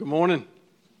Good morning.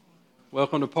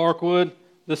 Welcome to Parkwood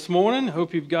this morning.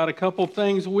 Hope you've got a couple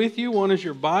things with you. One is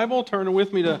your Bible. Turn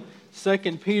with me to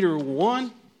 2 Peter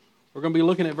 1. We're going to be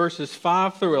looking at verses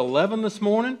 5 through 11 this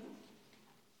morning.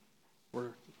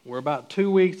 We're about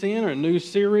 2 weeks in a new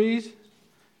series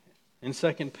in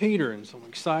 2 Peter, and so I'm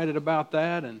excited about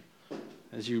that. And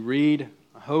as you read,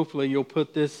 hopefully you'll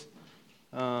put this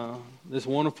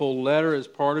wonderful letter as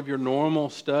part of your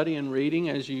normal study and reading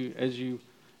as you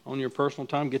on your personal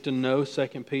time, get to know 2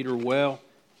 Peter well.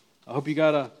 I hope you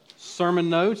got a sermon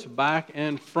notes back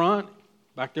and front,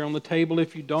 back there on the table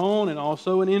if you don't, and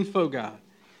also an info guide.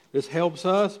 This helps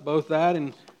us, both that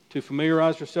and to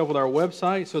familiarize yourself with our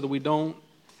website so that we don't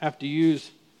have to use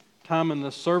time in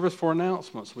the service for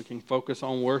announcements. We can focus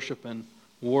on worship and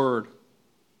word.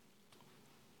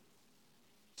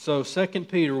 So 2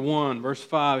 Peter 1, verse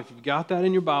 5, if you've got that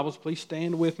in your Bibles, please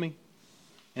stand with me.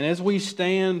 And as we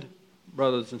stand,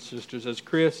 brothers and sisters, as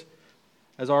Chris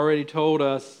has already told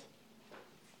us,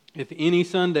 if any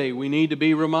Sunday we need to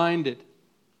be reminded,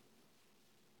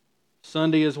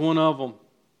 Sunday is one of them.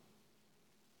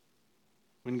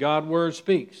 When God's Word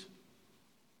speaks,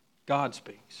 God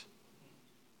speaks.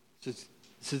 This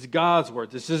is God's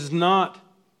Word. This is not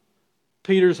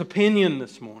Peter's opinion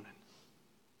this morning.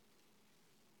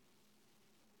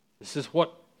 This is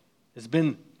what has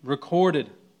been recorded.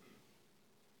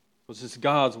 This is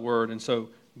God's Word. And so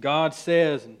God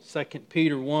says in 2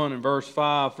 Peter 1 and verse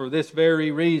 5, for this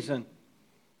very reason,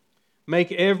 make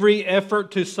every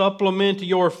effort to supplement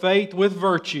your faith with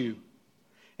virtue,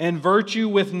 and virtue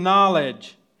with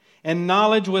knowledge, and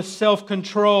knowledge with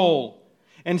self-control,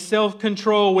 and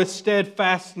self-control with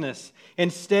steadfastness,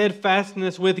 and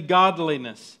steadfastness with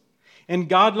godliness, and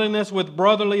godliness with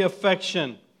brotherly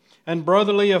affection, and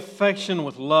brotherly affection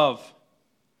with love.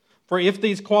 For if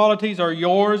these qualities are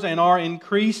yours and are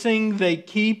increasing, they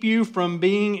keep you from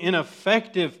being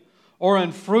ineffective or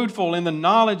unfruitful in the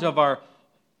knowledge of our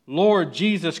Lord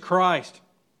Jesus Christ.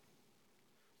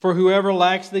 For whoever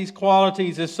lacks these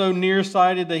qualities is so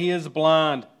nearsighted that he is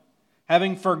blind,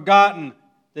 having forgotten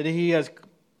that he was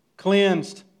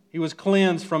cleansed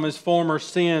from his former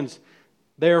sins.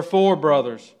 Therefore,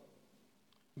 brothers,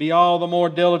 be all the more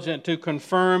diligent to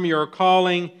confirm your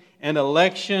calling and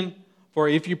election. For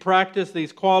if you practice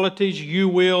these qualities, you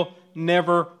will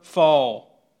never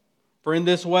fall. For in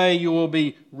this way you will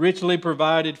be richly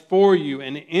provided for you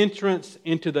an entrance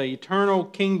into the eternal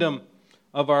kingdom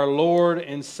of our Lord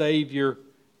and Savior,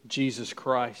 Jesus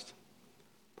Christ.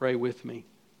 Pray with me.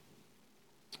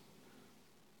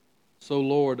 So,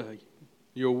 Lord,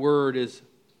 your word is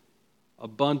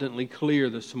abundantly clear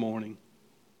this morning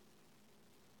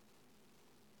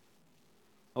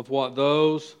of what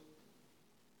those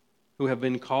who have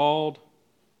been called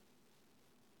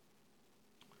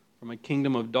from a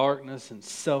kingdom of darkness and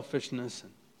selfishness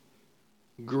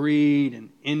and greed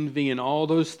and envy and all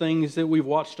those things that we've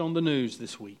watched on the news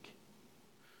this week.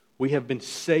 We have been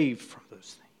saved from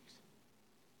those things.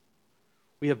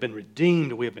 We have been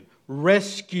redeemed. We have been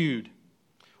rescued.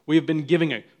 We have been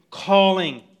given a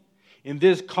calling. And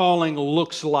this calling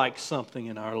looks like something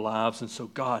in our lives. And so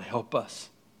God, help us.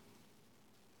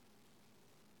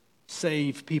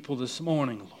 Save people this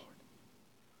morning, Lord,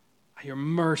 by your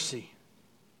mercy.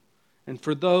 And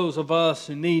for those of us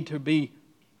who need to be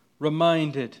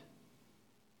reminded,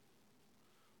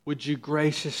 would you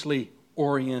graciously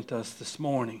orient us this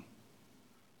morning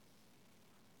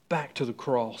back to the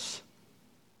cross,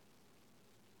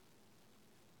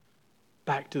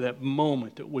 back to that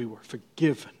moment that we were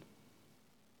forgiven.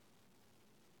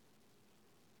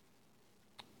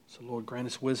 So, Lord, grant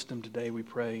us wisdom today, we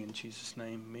pray. In Jesus'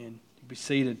 name, amen. You be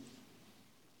seated.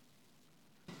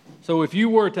 So if you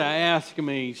were to ask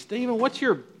me, Stephen, what's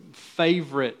your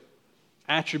favorite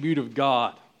attribute of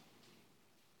God?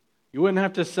 You wouldn't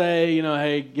have to say,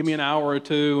 hey, give me an hour or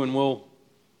two and we'll,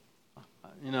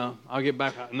 I'll get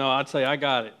back. No, I'd say, I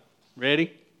got it.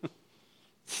 Ready?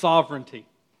 Sovereignty.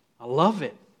 I love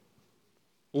it.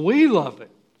 We love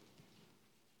it.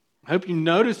 I hope you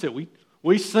notice it.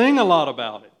 We sing a lot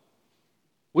about it.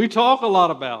 We talk a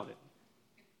lot about it.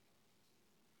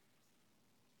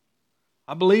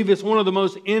 I believe it's one of the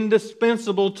most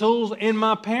indispensable tools in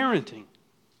my parenting.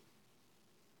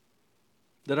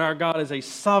 That our God is a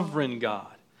sovereign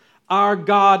God. Our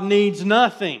God needs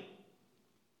nothing.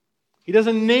 He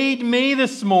doesn't need me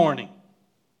this morning.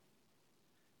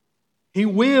 He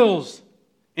wills,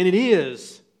 and it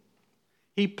is.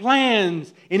 He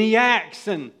plans, and He acts,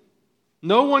 and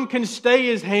no one can stay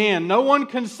His hand. No one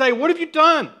can say, what have you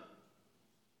done?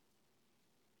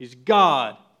 He's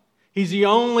God. He's the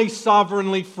only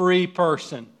sovereignly free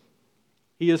person.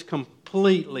 He is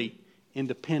completely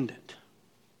independent.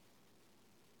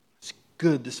 It's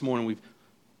good this morning.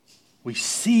 We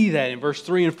see that in verse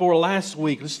 3 and 4 last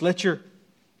week. Let's let your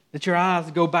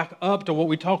eyes go back up to what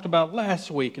we talked about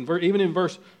last week. And even in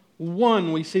verse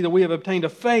 1, we see that we have obtained a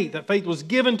faith. That faith was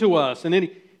given to us. And then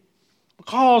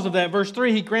because of that, verse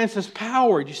 3, He grants us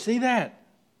power. Did you see that?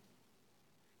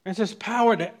 Grants us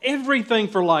power to everything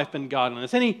for life and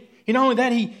godliness. And He not only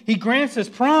that, He grants us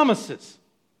promises.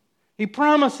 He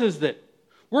promises that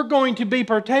we're going to be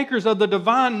partakers of the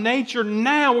divine nature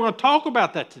now. We're going to talk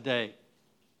about that today.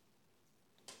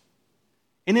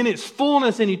 And in its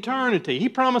fullness in eternity. He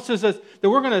promises us that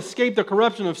we're going to escape the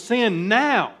corruption of sin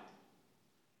now.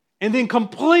 And then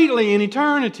completely in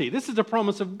eternity. This is the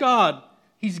promise of God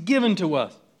He's given to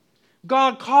us.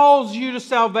 God calls you to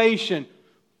salvation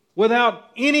without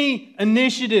any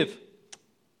initiative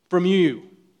from you.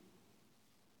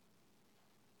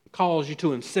 He calls you to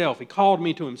Himself. He called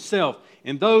me to Himself.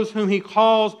 And those whom He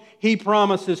calls, He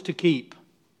promises to keep.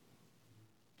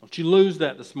 Don't you lose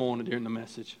that this morning during the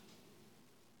message.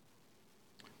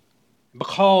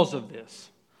 Because of this,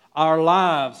 our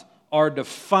lives are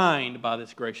defined by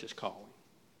this gracious calling.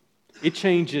 It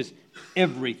changes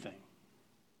everything.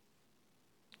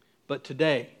 But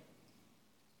today,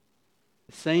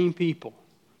 the same people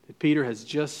that Peter has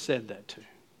just said that to,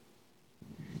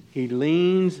 he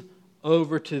leans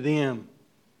over to them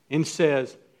and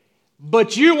says,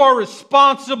 but you are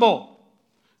responsible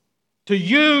to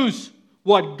use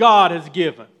what God has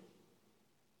given.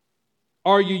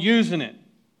 Are you using it?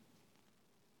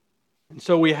 And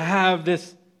so we have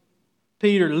this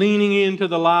Peter leaning into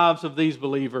the lives of these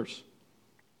believers.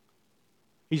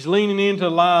 He's leaning into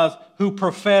the lives who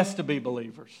profess to be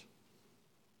believers.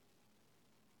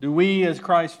 Do we as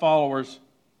Christ followers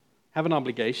have an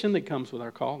obligation that comes with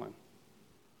our calling?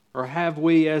 Or have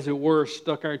we, as it were,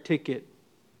 stuck our ticket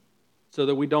so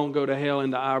that we don't go to hell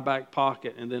into our back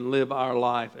pocket and then live our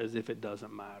life as if it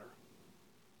doesn't matter?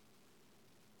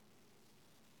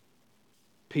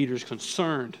 Peter's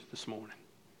concerned this morning.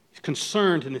 He's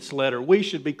concerned in this letter. We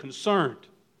should be concerned.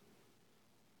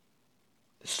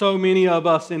 So many of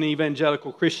us in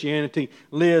evangelical Christianity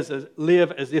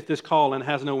live as if this calling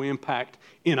has no impact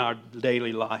in our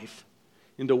daily life,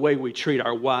 in the way we treat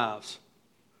our wives,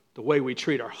 the way we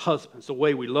treat our husbands, the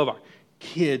way we love our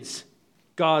kids.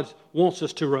 God wants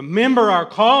us to remember our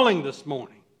calling this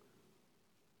morning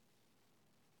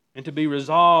and to be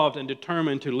resolved and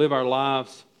determined to live our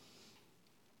lives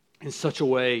in such a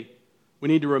way. We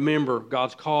need to remember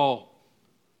God's call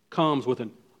comes with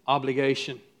an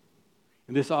obligation.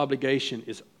 And this obligation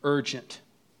is urgent.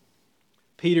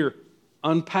 Peter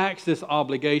unpacks this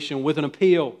obligation with an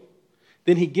appeal.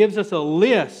 Then he gives us a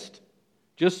list,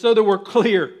 just so that we're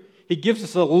clear. He gives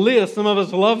us a list. Some of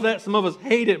us love that, some of us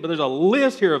hate it, but there's a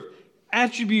list here of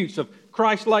attributes of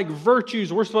Christ-like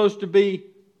virtues we're supposed to be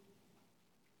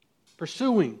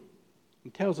pursuing. He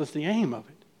tells us the aim of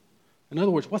it. In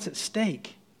other words, what's at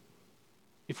stake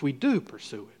if we do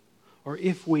pursue it or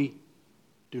if we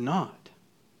do not?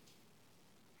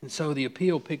 And so the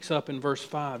appeal picks up in verse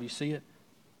 5. You see it?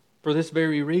 For this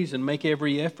very reason, make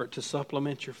every effort to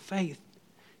supplement your faith.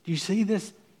 Do you see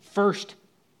this first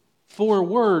 4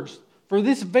 words? For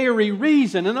this very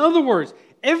reason. In other words,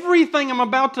 everything I'm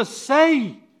about to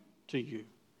say to you,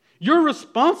 your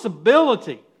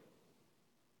responsibility,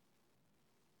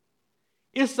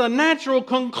 it's a natural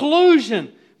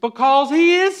conclusion because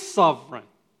He is sovereign.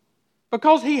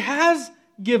 Because He has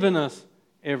given us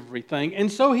everything.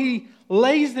 And so He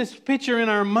lays this picture in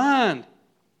our mind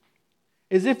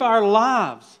as if our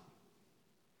lives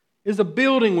is a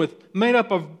building made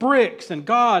up of bricks and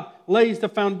God lays the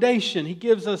foundation. He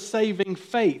gives us saving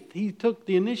faith. He took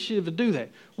the initiative to do that.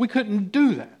 We couldn't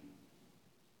do that.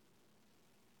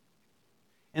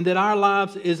 And that our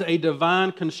lives is a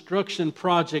divine construction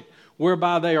project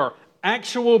whereby they are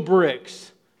actual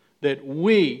bricks that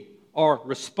we are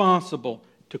responsible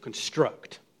to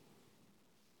construct.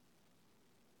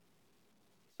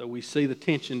 So we see the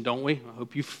tension, don't we? I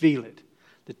hope you feel it.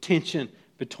 The tension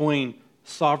between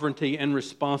sovereignty and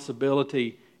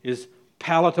responsibility is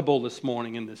palatable this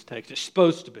morning in this text. It's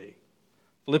supposed to be.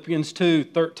 Philippians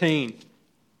 2:13,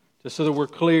 just so that we're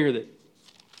clear that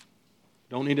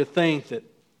don't need to think that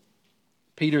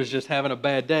Peter's just having a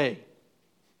bad day.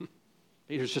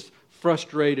 Peter's just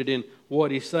frustrated in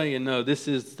what he's saying. No, this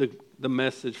is the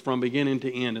message from beginning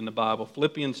to end in the Bible.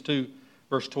 Philippians 2,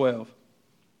 verse 12.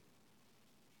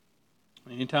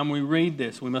 Anytime we read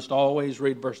this, we must always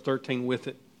read verse 13 with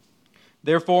it.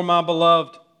 Therefore, my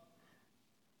beloved,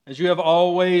 as you have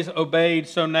always obeyed,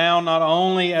 so now, not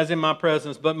only as in my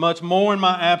presence, but much more in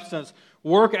my absence,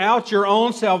 Work out your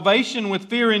own salvation with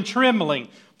fear and trembling,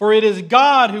 for it is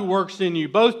God who works in you,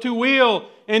 both to will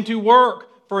and to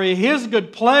work for His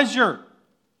good pleasure.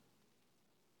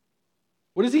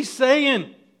 What is he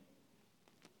saying?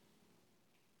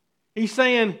 He's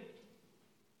saying,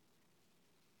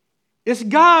 it's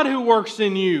God who works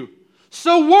in you,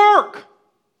 so work.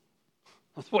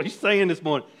 That's what he's saying this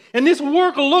morning. And this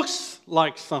work looks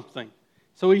like something.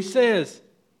 So he says,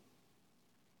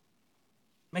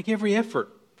 make every effort.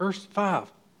 Verse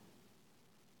 5.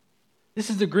 This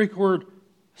is the Greek word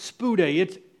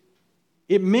spude.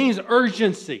 It means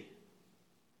urgency.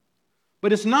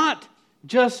 But it's not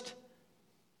just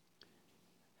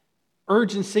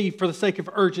urgency for the sake of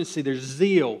urgency. There's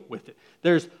zeal with it.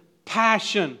 There's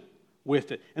passion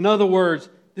with it. In other words,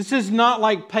 this is not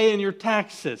like paying your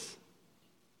taxes.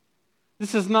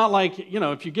 This is not like,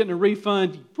 if you're getting a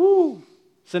refund,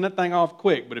 send that thing off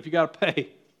quick. But if you got to pay,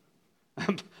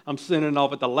 I'm sending it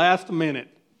off at the last minute.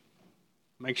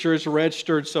 Make sure it's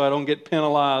registered so I don't get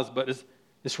penalized. But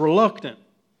it's reluctant,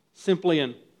 simply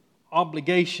an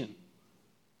obligation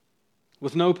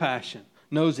with no passion,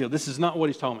 no zeal. This is not what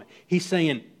he's talking about. He's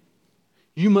saying,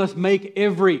 you must make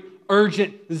every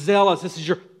urgent, zealous. This is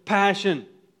your passion.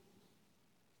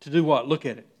 To do what? Look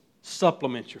at it.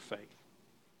 Supplement your faith.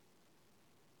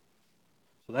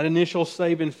 So that initial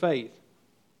saving faith,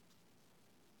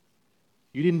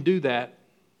 you didn't do that,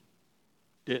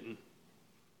 didn't.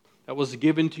 That was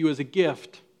given to you as a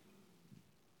gift.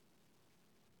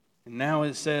 And now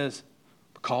it says,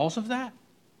 because of that,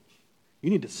 you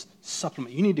need to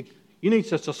supplement. You need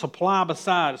to supply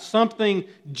beside something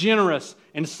generous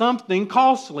and something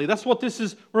costly. That's what this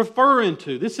is referring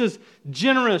to. This is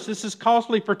generous. This is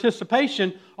costly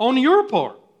participation on your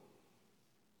part.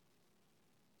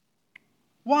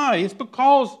 Why? It's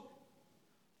because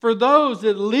for those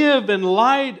that live in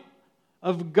light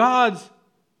of God's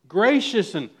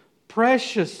gracious and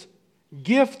precious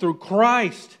gift through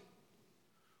Christ,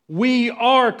 we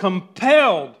are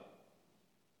compelled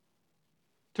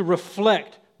to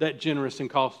reflect that generous and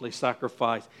costly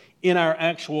sacrifice in our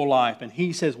actual life. And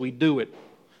he says we do it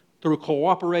through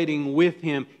cooperating with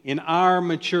him in our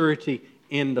maturity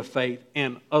in the faith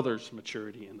and others'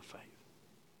 maturity in the faith.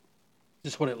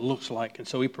 This is what it looks like. And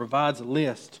so he provides a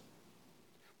list.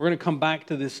 We're going to come back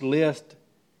to this list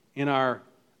in our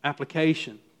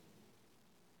application.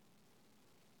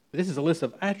 This is a list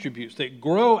of attributes that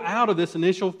grow out of this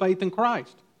initial faith in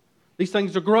Christ. These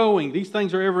things are growing. These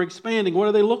things are ever expanding. What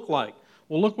do they look like?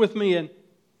 Well, look with me in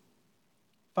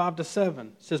 5-7.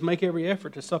 It says, make every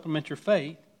effort to supplement your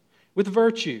faith with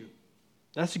virtue.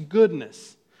 That's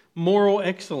goodness, moral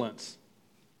excellence.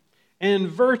 And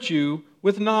virtue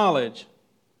with knowledge.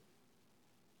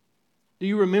 Do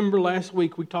you remember last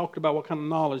week we talked about what kind of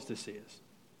knowledge this is?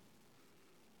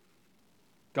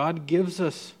 God gives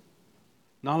us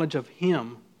knowledge of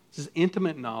Him. This is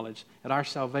intimate knowledge at our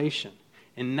salvation.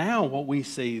 And now what we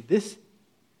see, this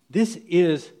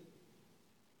is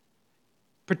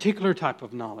particular type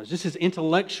of knowledge. This is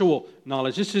intellectual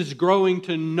knowledge. This is growing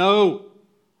to know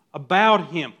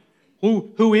about Him.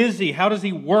 Who is He? How does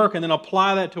He work? And then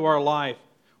apply that to our life.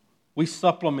 We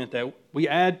supplement that. We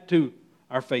add to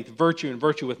our faith virtue, and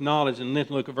virtue with knowledge. And then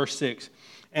look at verse 6.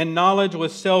 And knowledge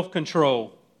with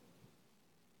self-control.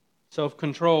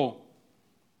 Self-control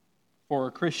for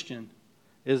a Christian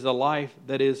is a life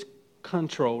that is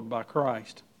controlled by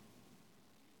Christ.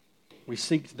 We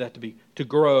seek that to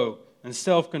grow. And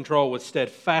self-control with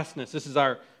steadfastness. This is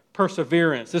our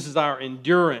perseverance. This is our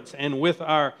endurance. And with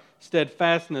our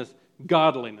steadfastness,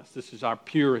 godliness. This is our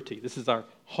purity. This is our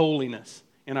holiness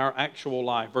in our actual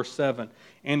life. Verse 7.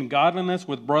 And godliness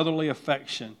with brotherly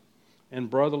affection. And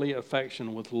brotherly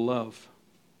affection with love.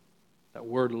 That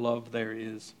word love there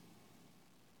is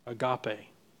agape.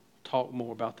 Talk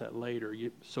more about that later.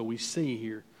 So we see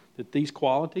here that these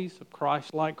qualities of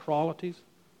Christ-like qualities,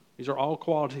 these are all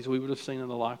qualities we would have seen in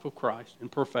the life of Christ in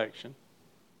perfection.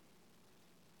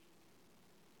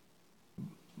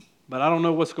 But I don't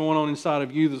know what's going on inside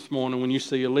of you this morning when you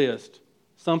see a list.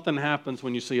 Something happens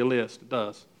when you see a list. It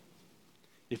does.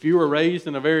 If you were raised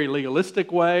in a very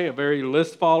legalistic way, a very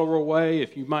list follower way,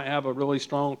 if you might have a really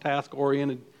strong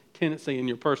task-oriented tendency in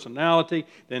your personality,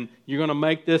 then you're going to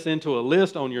make this into a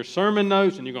list on your sermon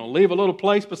notes, and you're going to leave a little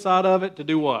place beside of it to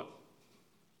do what?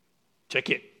 Check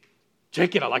it.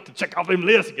 Check it. I like to check off them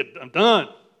lists. I'm done.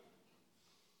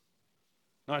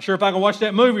 Not sure if I can watch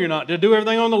that movie or not. Did I do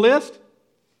everything on the list?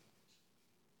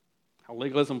 How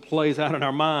legalism plays out in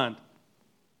our mind.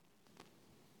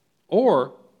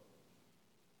 Or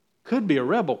could be a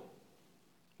rebel.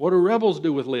 What do rebels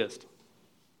do with lists?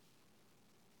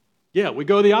 Yeah, we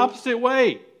go the opposite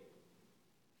way.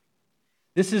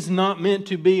 This is not meant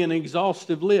to be an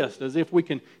exhaustive list, as if we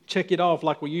can check it off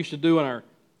like we used to do in our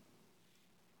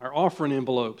offering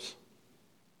envelopes.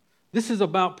 This is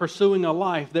about pursuing a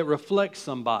life that reflects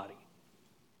somebody.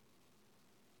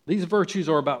 These virtues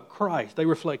are about Christ. They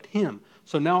reflect Him.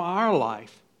 So now our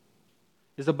life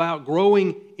is about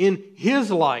growing in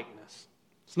His likeness.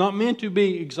 It's not meant to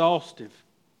be exhaustive.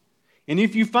 And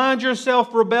if you find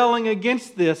yourself rebelling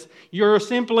against this, you're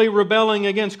simply rebelling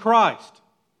against Christ.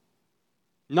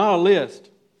 Not a list.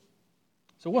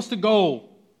 So what's the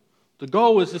goal? The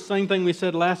goal is the same thing we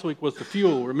said last week was the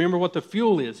fuel. Remember what the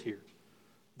fuel is here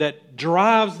that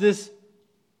drives this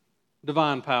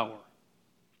divine power.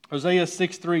 Hosea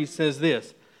 6:3 says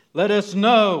this, let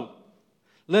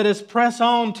us press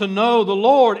on to know the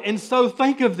Lord. And so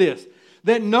think of this,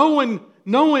 that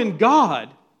knowing God,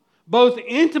 both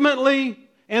intimately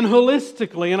and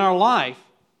holistically in our life,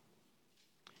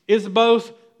 is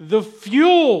both the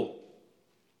fuel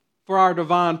for our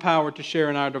divine power to share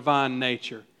in our divine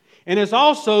nature. And it's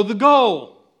also the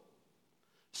goal.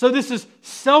 So this is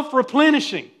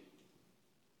self-replenishing.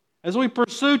 As we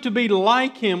pursue to be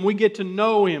like Him, we get to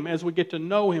know Him. As we get to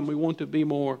know Him, we want to be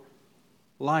more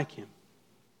like Him.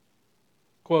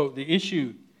 Quote, the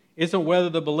issue isn't whether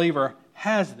the believer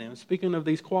has them, speaking of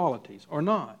these qualities, or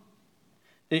not.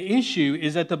 The issue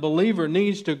is that the believer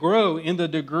needs to grow in the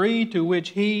degree to which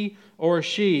he or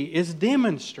she is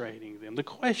demonstrating them. The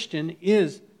question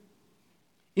is,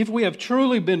 if we have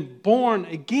truly been born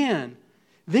again,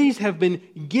 these have been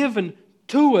given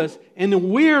to us, and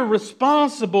we're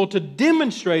responsible to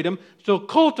demonstrate them, to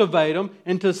cultivate them,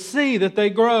 and to see that they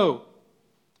grow.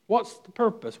 What's the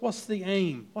purpose? What's the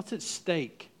aim? What's at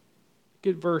stake?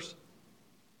 Look at verse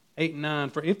 8 and 9.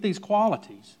 For if these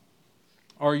qualities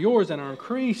are yours and are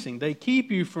increasing, they keep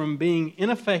you from being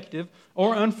ineffective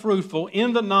or unfruitful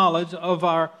in the knowledge of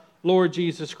our Lord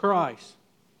Jesus Christ.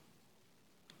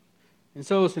 And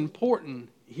so it's important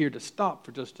here to stop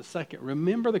for just a second.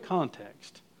 Remember the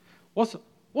context.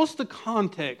 What's the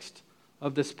context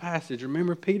of this passage?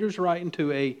 Remember, Peter's writing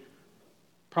to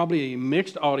probably a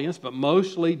mixed audience, but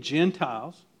mostly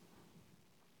Gentiles.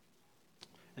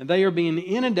 And they are being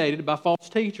inundated by false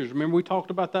teachers. Remember, we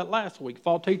talked about that last week.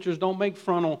 False teachers don't make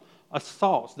frontal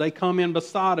assaults. They come in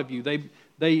beside of you.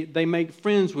 They make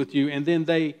friends with you,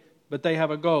 but they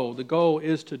have a goal. The goal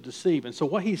is to deceive. And so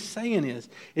what he's saying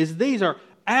is these are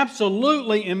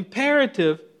absolutely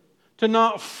imperative to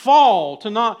not fall, to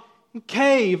not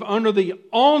cave under the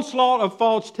onslaught of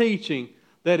false teaching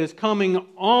that is coming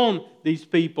on these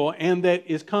people and that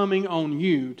is coming on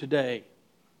you today.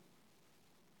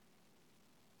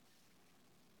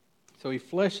 So he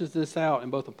fleshes this out in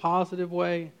both a positive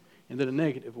way and then a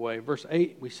negative way. Verse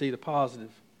 8, we see the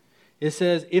positive. It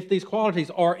says, if these qualities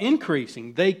are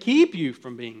increasing, they keep you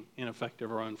from being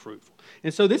ineffective or unfruitful.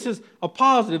 And so this is a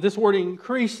positive. This word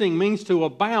increasing means to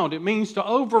abound. It means to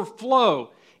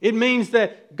overflow. It means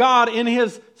that God, in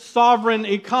His sovereign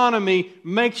economy,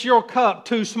 makes your cup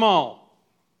too small.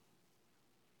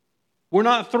 We're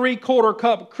not 3/4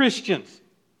 cup Christians.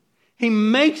 He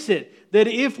makes it that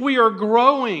if we are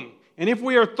growing and if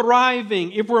we are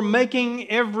thriving, if we're making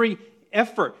every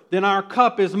effort, then our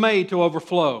cup is made to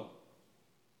overflow.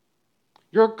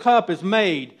 Your cup is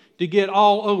made to get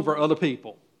all over other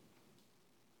people.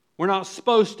 We're not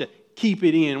supposed to keep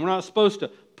it in. We're not supposed to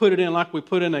put it in like we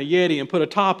put in a Yeti and put a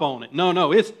top on it.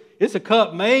 No, it's a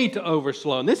cup made to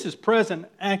overflow. And this is present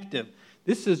active.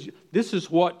 This is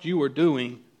what you are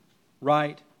doing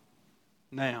right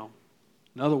now.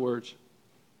 In other words,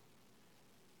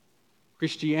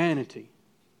 Christianity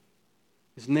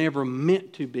is never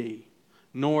meant to be,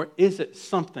 nor is it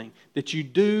something that you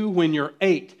do when you're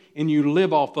 8 and you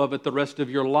live off of it the rest of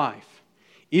your life.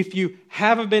 If you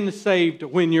haven't been saved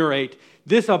when you're 8,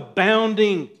 this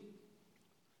abounding,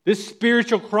 this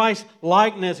spiritual Christ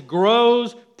likeness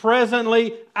grows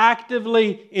presently,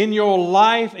 actively in your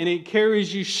life, and it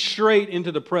carries you straight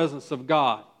into the presence of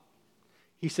God.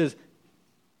 He says,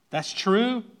 that's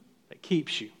true. That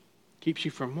keeps you. Keeps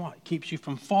you from what? Keeps you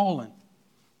from falling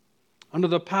under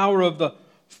the power of the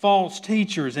false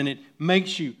teachers, and it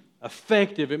makes you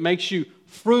effective. It makes you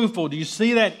fruitful. Do you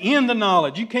see that in the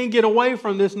knowledge? You can't get away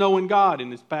from this knowing God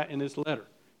in this letter.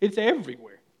 It's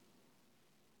everywhere.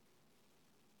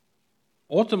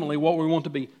 Ultimately, what we want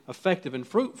to be effective and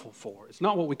fruitful for is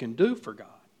not what we can do for God.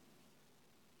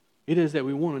 It is that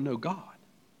we want to know God.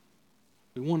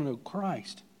 We want to know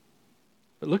Christ.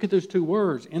 But look at those two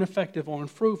words, ineffective or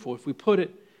unfruitful. If we put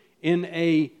it in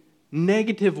a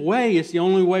negative way, it's the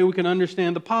only way we can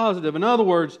understand the positive. In other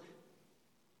words,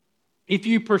 if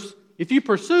you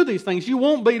pursue these things, you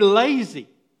won't be lazy.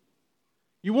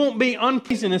 You won't be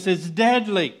unpoisonous. It's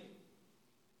deadly.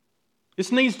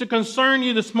 This needs to concern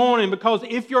you this morning, because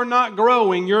if you're not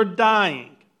growing, you're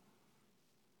dying.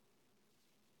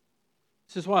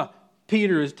 This is why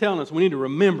Peter is telling us we need to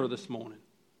remember this morning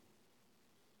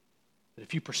that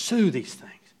if you pursue these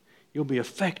things, you'll be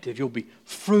effective, you'll be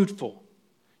fruitful,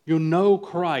 you'll know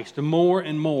Christ more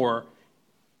and more.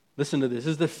 Listen to this.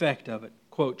 This is the effect of it.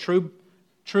 Quote, true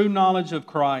knowledge of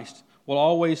Christ will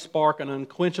always spark an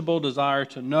unquenchable desire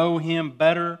to know Him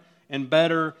better and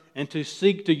better, and to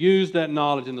seek to use that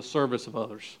knowledge in the service of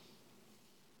others.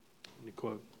 End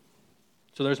quote.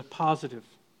 So there's a positive.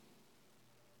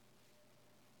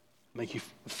 It'll make you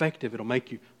effective. It'll make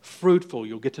you fruitful.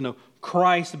 You'll get to know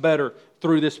Christ better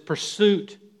through this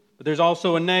pursuit. But there's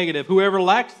also a negative. Whoever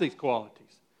lacks these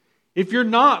qualities, if you're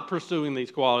not pursuing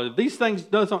these qualities,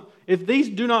 if these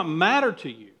do not matter to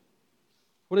you,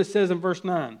 what it says in verse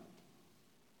 9,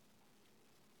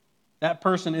 that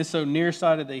person is so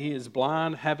nearsighted that he is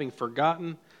blind, having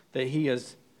forgotten that he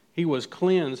was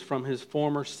cleansed from his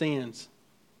former sins.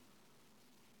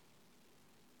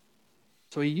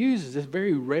 So he uses this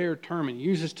very rare term, and he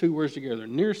uses two words together,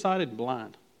 nearsighted and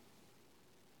blind.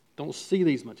 Don't see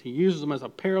these much. He uses them as a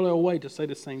parallel way to say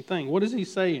the same thing. What is he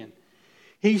saying?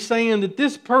 He's saying that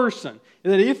this person,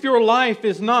 that if your life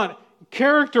is not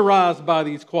characterized by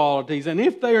these qualities, and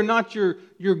if they are not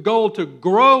your goal to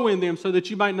grow in them so that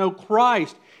you might know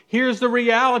Christ, here's the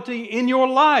reality in your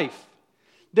life,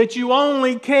 that you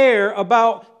only care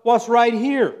about what's right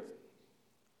here.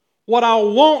 What I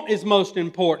want is most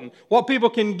important. What people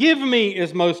can give me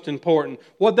is most important.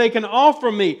 What they can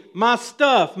offer me, my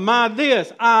stuff, my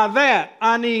this, I that,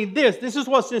 I need this. This is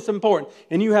what's important.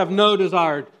 And you have no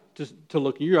desire to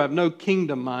look. You have no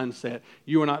kingdom mindset.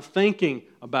 You are not thinking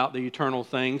about the eternal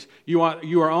things. You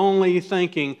are only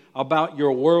thinking about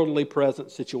your worldly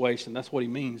present situation. That's what he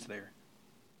means there.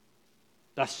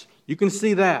 You can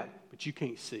see that, but you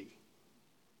can't see.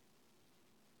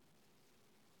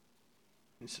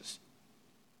 This is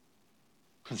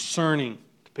concerning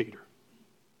to Peter.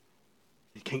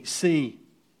 He can't see.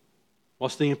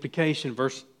 What's the implication?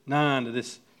 Verse 9 of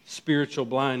this spiritual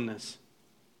blindness.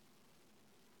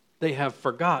 They have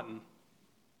forgotten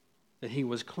that he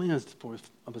was cleansed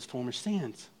of his former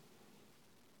sins.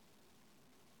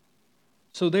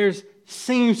 So there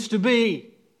seems to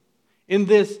be, in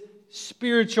this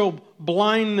spiritual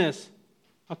blindness,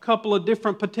 a couple of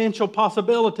different potential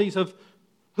possibilities of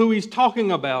who he's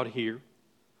talking about here.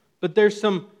 But there's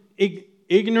some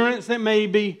ignorance that may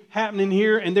be happening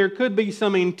here, and there could be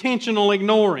some intentional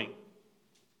ignoring.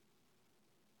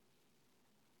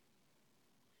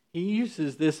 He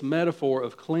uses this metaphor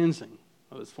of cleansing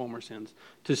of his former sins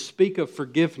to speak of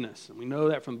forgiveness. And we know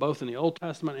that from both in the Old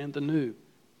Testament and the New.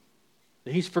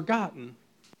 That he's forgotten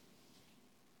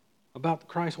about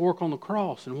Christ's work on the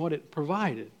cross and what it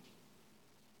provided.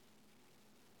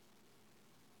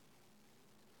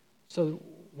 So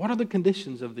what are the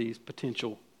conditions of these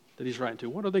potential that he's writing to?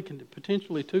 What are they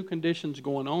potentially two conditions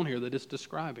going on here that it's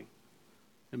describing?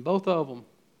 And both of them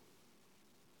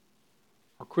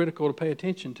are critical to pay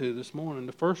attention to this morning.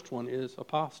 The first one is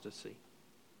apostasy.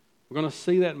 We're going to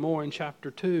see that more in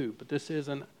chapter 2, but this is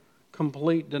a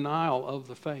complete denial of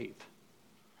the faith.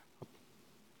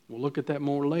 We'll look at that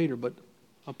more later, but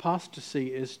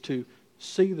apostasy is to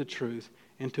see the truth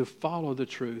and to follow the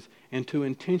truth and to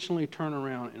intentionally turn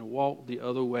around and walk the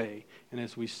other way. And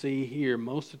as we see here,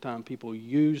 most of the time people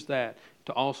use that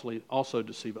to also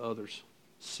deceive others.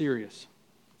 Serious.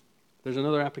 There's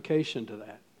another application to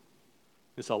that.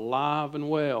 It's alive and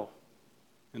well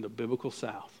in the biblical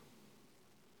South.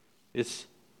 It's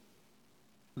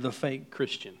the fake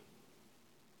Christian.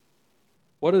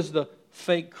 What does the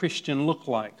fake Christian look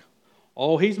like?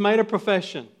 Oh, he's made a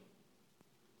profession.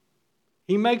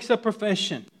 He makes a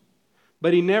profession,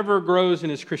 but he never grows in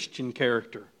his Christian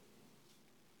character.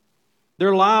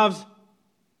 Their lives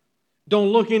don't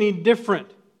look any different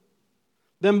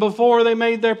than before they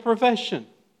made their profession.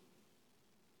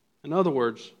 In other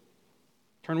words,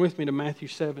 turn with me to Matthew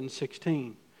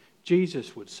 7:16.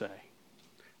 Jesus would say,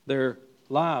 their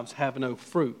lives have no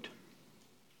fruit.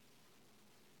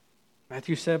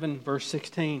 Matthew 7, verse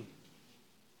 16.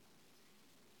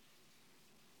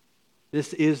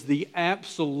 This is the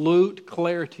absolute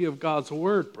clarity of God's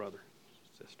word, brothers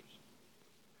and sisters.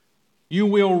 You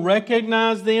will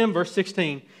recognize them, verse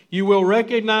 16, you will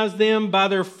recognize them by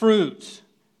their fruits.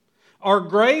 Are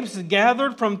grapes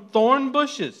gathered from thorn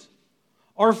bushes?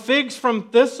 Or figs from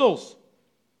thistles?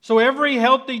 So every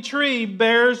healthy tree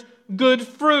bears good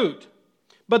fruit,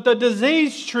 but the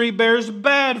diseased tree bears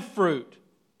bad fruit.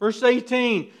 Verse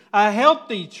 18, a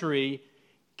healthy tree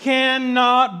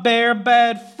cannot bear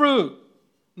bad fruit,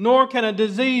 nor can a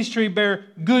diseased tree bear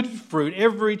good fruit.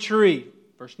 Every tree,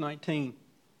 verse 19,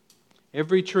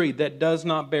 every tree that does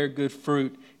not bear good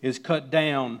fruit is cut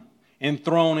down and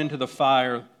thrown into the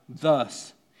fire.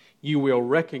 Thus, you will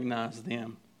recognize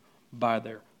them by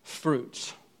their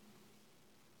fruits.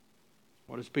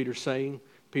 What is Peter saying?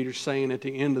 Peter's saying at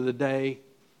the end of the day,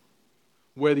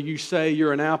 whether you say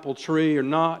you're an apple tree or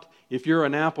not, if you're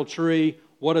an apple tree,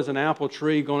 what is an apple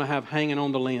tree going to have hanging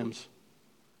on the limbs?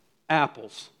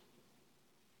 Apples.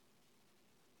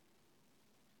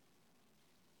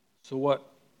 So what?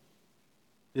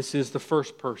 This is the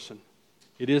first person.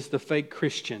 It is the fake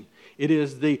Christian. It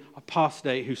is the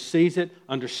apostate who sees it,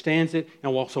 understands it,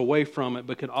 and walks away from it,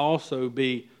 but could also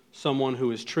be someone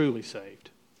who is truly saved.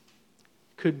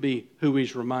 Could be who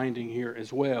he's reminding here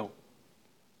as well.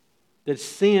 That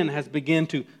sin has begun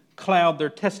to cloud their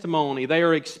testimony. They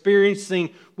are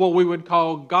experiencing what we would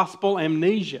call gospel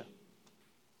amnesia.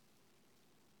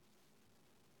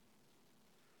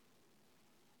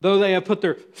 Though they have put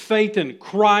their faith in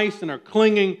Christ and are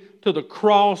clinging to the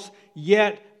cross,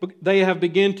 yet they have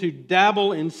begun to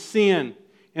dabble in sin,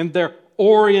 and their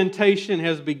orientation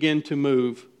has begun to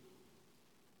move.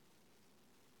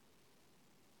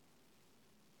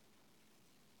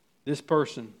 This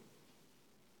person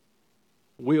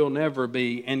will never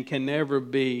be and can never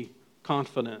be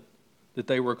confident that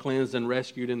they were cleansed and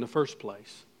rescued in the first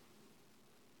place,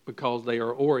 because they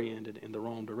are oriented in the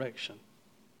wrong direction.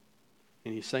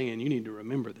 And he's saying, you need to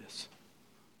remember this.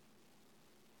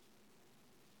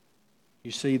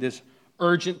 You see, this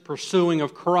urgent pursuing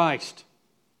of Christ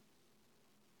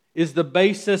is the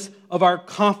basis of our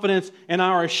confidence and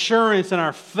our assurance and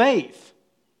our faith.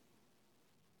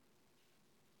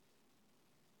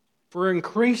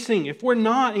 If we're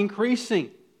not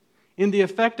increasing in the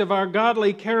effect of our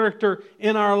godly character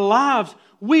in our lives,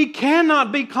 we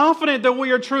cannot be confident that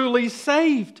we are truly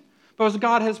saved, because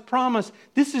God has promised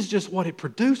this is just what it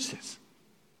produces.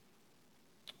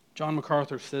 John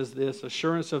MacArthur says this: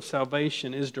 assurance of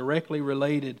salvation is directly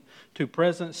related to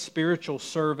present spiritual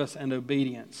service and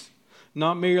obedience,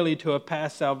 not merely to a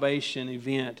past salvation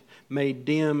event made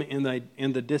dim in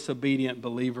the disobedient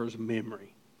believer's memory.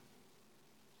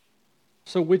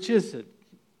 So which is it,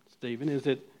 Stephen? Is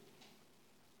it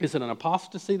an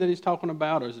apostasy that he's talking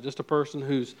about, or is it just a person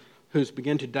who's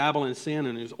begun to dabble in sin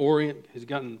and has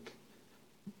gotten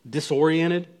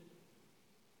disoriented?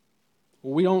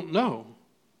 Well, we don't know.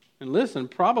 And listen,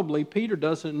 probably Peter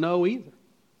doesn't know either.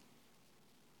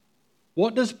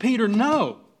 What does Peter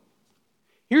know?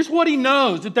 Here's what he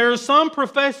knows: that there are some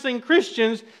professing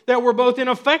Christians that were both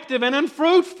ineffective and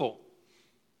unfruitful.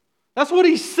 That's what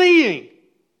he's seeing.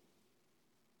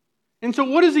 And so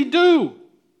what does he do?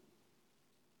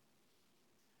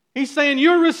 He's saying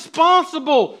you're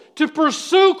responsible to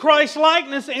pursue Christ's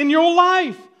likeness in your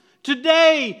life.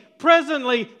 Today,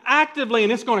 presently, actively,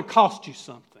 and it's going to cost you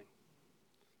something.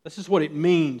 This is what it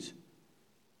means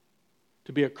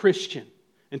to be a Christian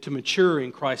and to mature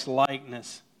in Christ's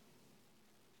likeness.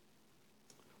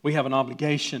 We have an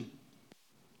obligation.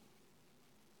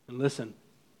 And listen,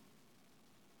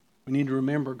 we need to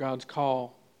remember God's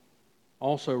call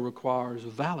also requires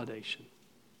validation.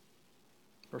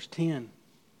 Verse 10.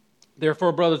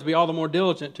 Therefore, brothers, be all the more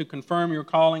diligent to confirm your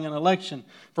calling and election.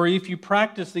 For if you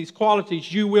practice these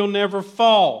qualities, you will never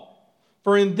fall.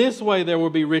 For in this way there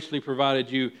will be richly provided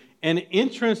you an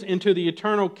entrance into the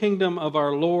eternal kingdom of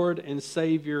our Lord and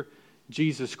Savior,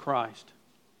 Jesus Christ.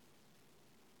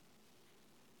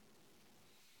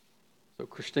 So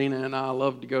Christina and I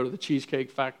love to go to the Cheesecake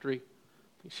Factory.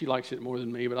 She likes it more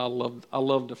than me, but I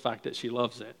love the fact that she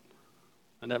loves it,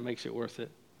 and that makes it worth it.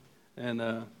 And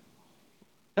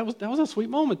that was a sweet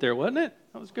moment there, wasn't it?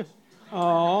 That was good.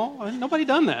 Oh, nobody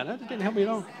done that. That didn't help me at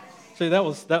all.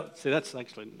 That's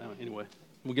actually no. Anyway,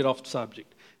 we'll get off the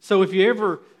subject. So if you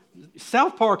ever,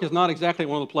 South Park is not exactly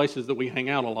one of the places that we hang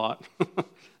out a lot,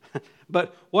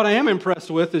 but what I am impressed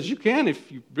with is you can,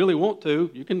 if you really want to,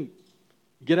 you can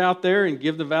get out there and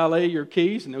give the valet your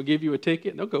keys, and they'll give you a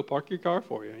ticket, and they'll go park your car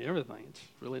for you and everything. It's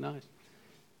really nice.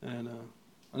 And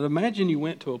imagine you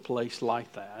went to a place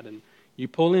like that, and you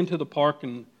pull into the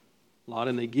parking lot,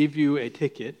 and they give you a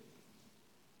ticket.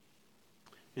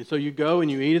 And so you go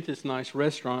and you eat at this nice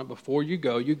restaurant. Before you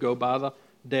go by the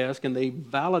desk, and they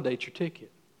validate your ticket.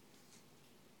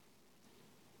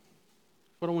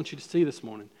 That's what I want you to see this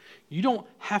morning. You don't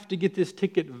have to get this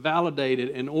ticket validated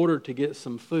in order to get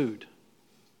some food.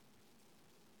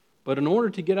 But in order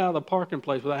to get out of the parking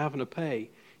place without having to pay,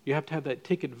 you have to have that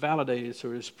ticket validated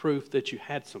so it's proof that you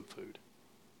had some food.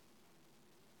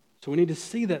 So we need to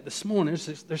see that this morning.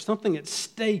 There's something at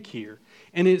stake here,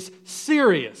 and it's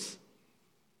serious.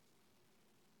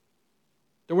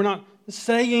 That we're not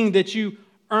saying that you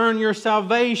earn your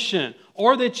salvation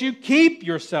or that you keep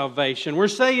your salvation. We're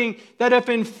saying that if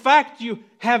in fact you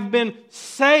have been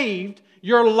saved,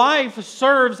 your life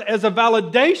serves as a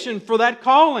validation for that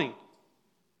calling.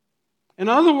 In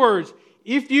other words,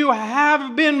 if you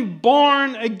have been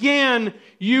born again,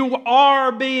 you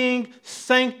are being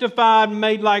sanctified,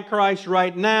 made like Christ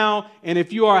right now. And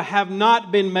if you have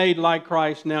not been made like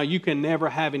Christ now, you can never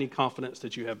have any confidence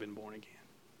that you have been born again,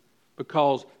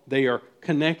 because they are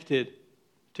connected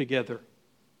together.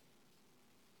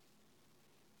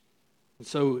 And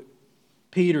so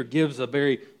Peter gives a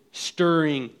very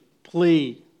stirring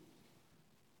plea.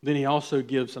 Then he also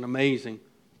gives an amazing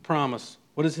promise.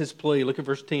 What is his plea? Look at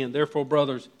verse 10. Therefore,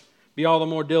 brothers, be all the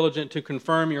more diligent to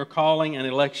confirm your calling and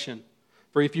election.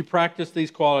 For if you practice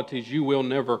these qualities, you will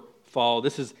never fall.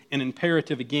 This is an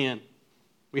imperative again.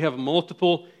 We have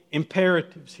multiple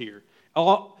imperatives here,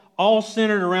 all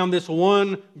centered around this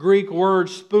one Greek word,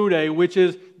 spude, which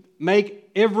is make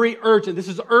every urgent. This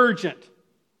is urgent.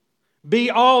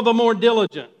 Be all the more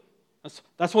diligent.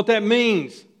 That's what that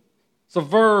means. It's a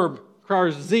verb,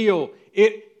 requires zeal.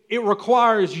 It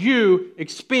requires you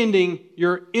expending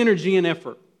your energy and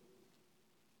effort.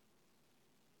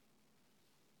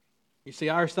 You see,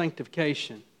 our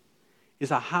sanctification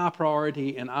is a high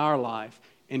priority in our life,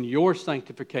 and your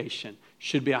sanctification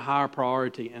should be a higher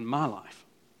priority in my life.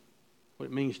 What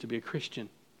it means to be a Christian.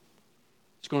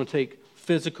 It's going to take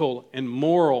physical and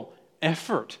moral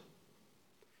effort.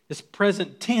 It's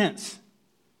present tense.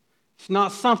 It's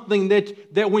not something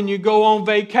that when you go on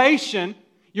vacation,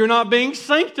 you're not being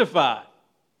sanctified.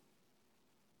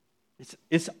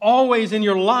 It's always in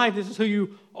your life. This is who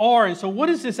you are. And so what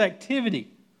is this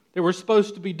activity that we're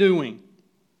supposed to be doing?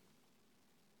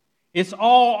 It's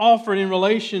all offered in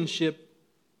relationship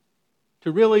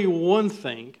to really one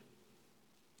thing,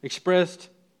 expressed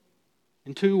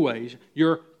in two ways: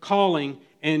 your calling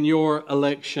and your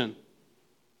election.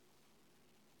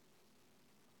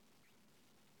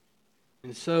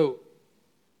 And so,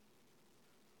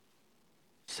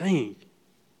 saying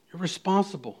you're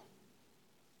responsible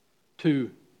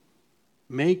to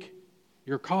make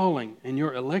your calling and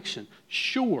your election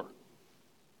sure.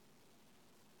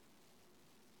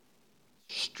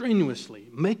 Strenuously,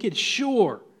 make it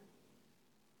sure.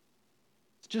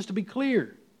 Just to be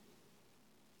clear,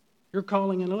 your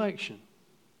calling and election.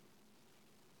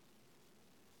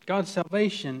 God's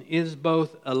salvation is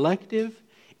both elective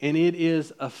and it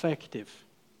is effective.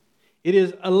 It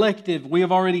is elective. We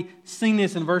have already seen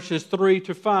this in verses 3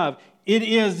 to 5. It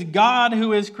is God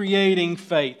who is creating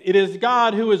faith. It is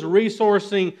God who is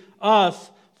resourcing us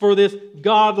for this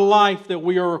God life that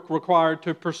we are required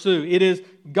to pursue. It is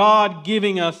God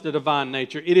giving us the divine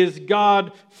nature. It is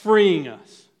God freeing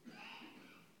us.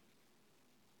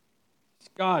 It's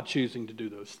God choosing to do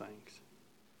those things.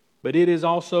 But it is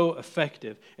also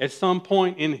effective. At some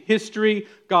point in history,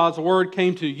 God's Word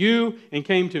came to you and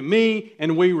came to me,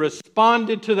 and we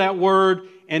responded to that Word,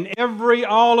 and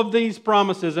all of these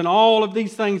promises and all of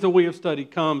these things that we have studied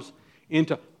comes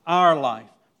into our life.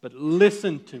 But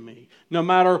listen to me. No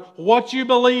matter what you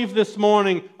believe this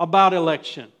morning about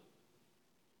election,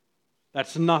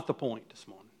 that's not the point this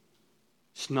morning.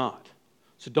 It's not.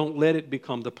 So don't let it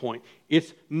become the point.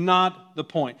 It's not the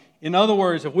point. In other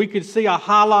words, if we could see a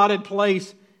highlighted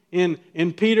place in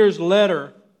Peter's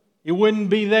letter, it wouldn't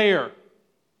be there.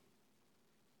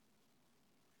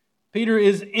 Peter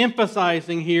is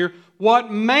emphasizing here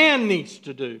what man needs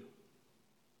to do.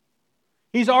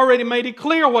 He's already made it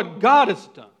clear what God has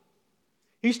done.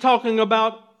 He's talking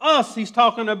about us. He's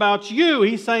talking about you.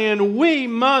 He's saying we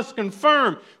must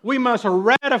confirm, we must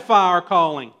ratify our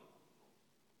calling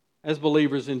as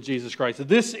believers in Jesus Christ.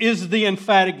 This is the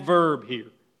emphatic verb here.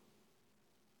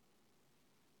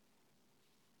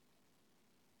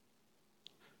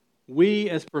 We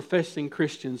as professing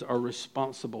Christians are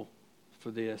responsible for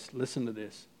this. Listen to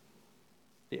this.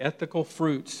 The ethical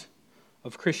fruits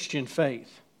of Christian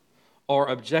faith are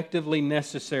objectively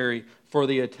necessary for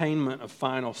the attainment of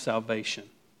final salvation.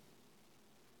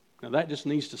 Now that just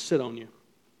needs to sit on you.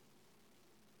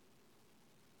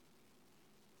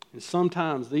 And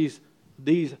sometimes these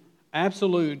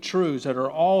absolute truths that are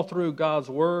all through God's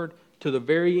Word to the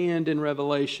very end in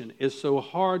Revelation is so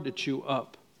hard to chew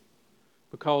up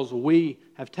because we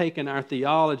have taken our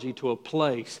theology to a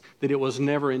place that it was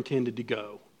never intended to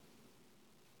go.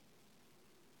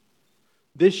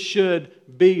 This should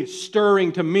be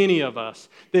stirring to many of us,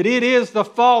 that it is the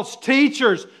false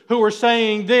teachers who are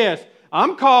saying this: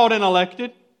 I'm called and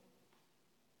elected.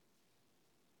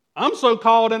 I'm so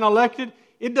called and elected,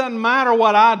 it doesn't matter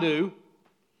what I do.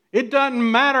 It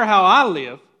doesn't matter how I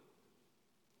live.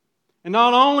 And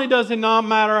not only does it not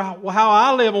matter how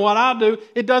I live and what I do,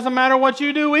 it doesn't matter what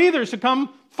you do either. So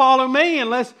come follow me,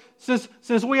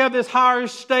 since we have this higher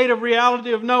state of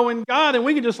reality of knowing God, and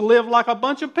we can just live like a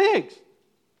bunch of pigs.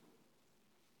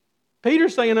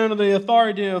 Peter's saying under the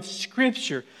authority of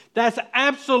Scripture, that's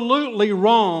absolutely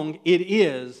wrong. It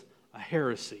is a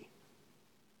heresy.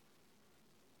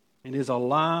 It is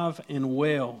alive and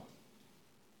well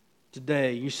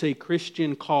today. You see,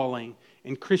 Christian calling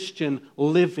and Christian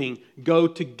living go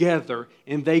together,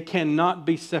 and they cannot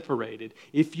be separated.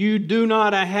 If you do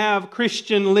not have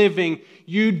Christian living,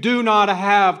 you do not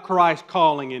have Christ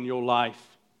calling in your life.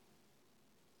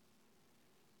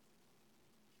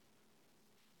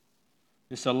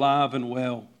 It's alive and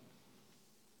well.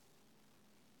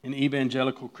 In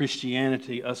evangelical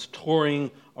Christianity, us touring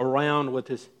around with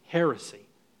this heresy.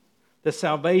 That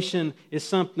salvation is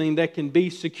something that can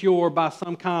be secured by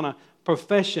some kind of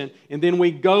profession, and then we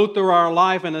go through our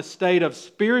life in a state of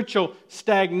spiritual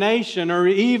stagnation or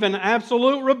even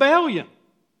absolute rebellion.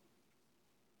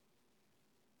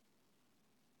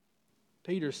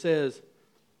 Peter says,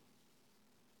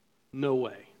 no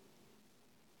way.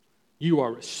 You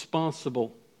are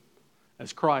responsible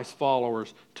as Christ's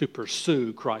followers to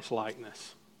pursue Christ's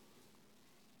likeness.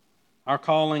 Our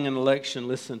calling and election,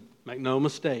 listen, make no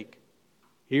mistake.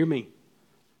 Hear me.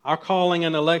 Our calling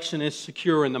and election is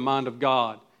secure in the mind of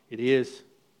God. It is.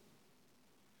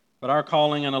 But our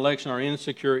calling and election are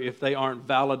insecure if they aren't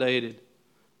validated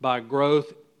by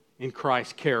growth in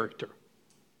Christ's character.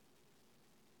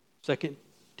 2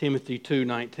 Timothy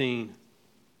 2:19.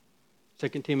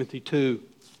 2 Timothy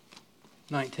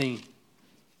 2:19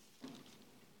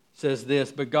 says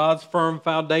this, but God's firm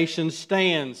foundation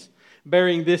stands,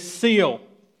 bearing this seal.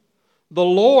 The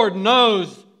Lord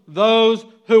knows those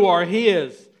who are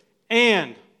His,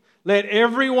 and let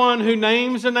everyone who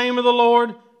names the name of the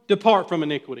Lord depart from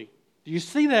iniquity. Do you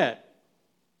see that?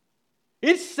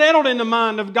 It's settled in the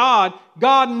mind of God.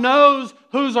 God knows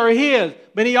whose are His.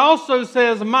 But He also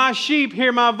says, my sheep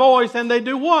hear my voice, and they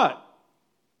do what?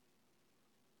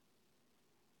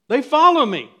 They follow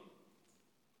me.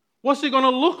 What's it going to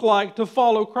look like to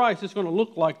follow Christ? It's going to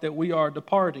look like that we are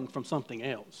departing from something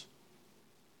else.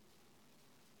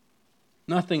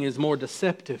 Nothing is more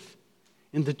deceptive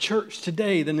in the church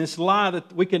today than this lie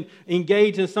that we can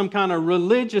engage in some kind of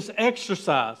religious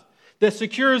exercise that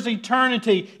secures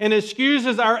eternity and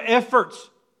excuses our efforts,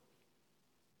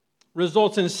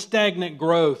 results in stagnant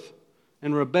growth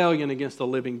and rebellion against the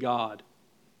living God.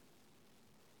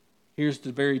 Here's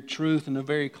the very truth and the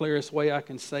very clearest way I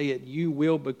can say it. You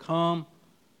will become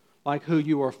like who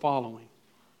you are following.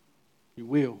 You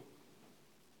will.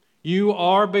 You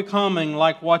are becoming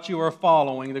like what you are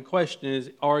following. The question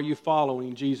is, are you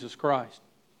following Jesus Christ?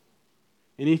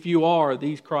 And if you are,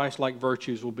 these Christ-like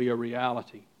virtues will be a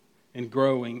reality and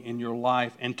growing in your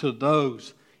life. And to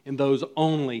those, and those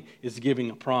only, is giving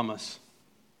a promise.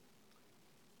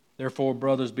 Therefore,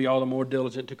 brothers, be all the more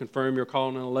diligent to confirm your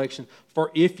calling and election. For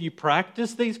if you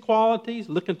practice these qualities,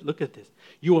 look at this,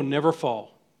 you will never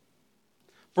fall.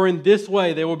 For in this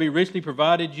way there will be richly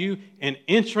provided you an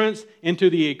entrance into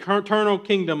the eternal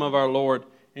kingdom of our Lord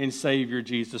and Savior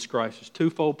Jesus Christ. There's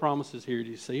twofold promises here. Do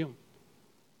you see them?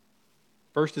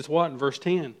 First is what? In verse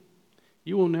 10.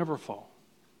 You will never fall.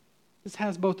 This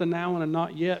has both a now and a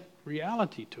not yet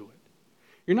reality to it.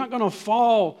 You're not going to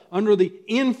fall under the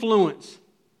influence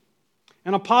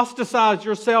and apostatize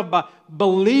yourself by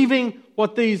believing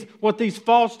what these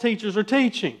false teachers are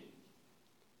teaching.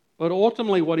 But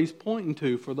ultimately what he's pointing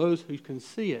to, for those who can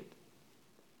see it,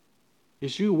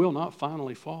 is you will not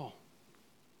finally fall.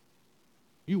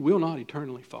 You will not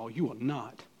eternally fall. You will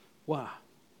not. Why?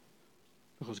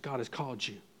 Because God has called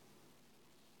you.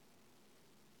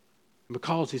 And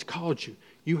because He's called you,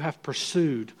 you have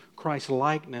pursued Christ's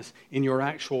likeness in your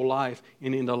actual life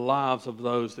and in the lives of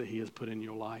those that He has put in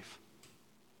your life.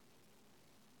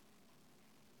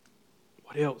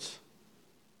 What else?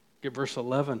 Get verse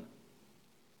 11.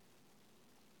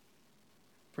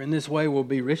 For in this way will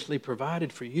be richly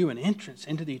provided for you an entrance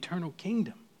into the eternal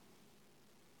kingdom.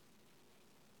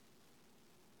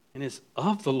 And it's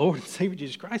of the Lord and Savior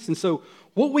Jesus Christ. And so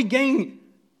what we gain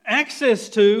access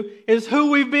to is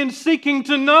who we've been seeking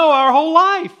to know our whole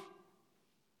life.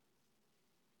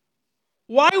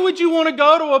 Why would you want to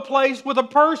go to a place with a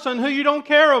person who you don't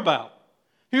care about?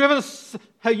 Who you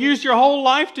haven't used your whole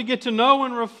life to get to know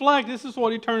and reflect. This is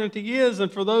what eternity is.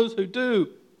 And for those who do,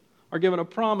 are given a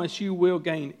promise, you will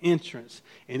gain entrance,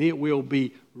 and it will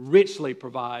be richly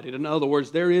provided. In other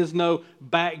words, there is no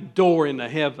back door into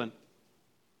heaven.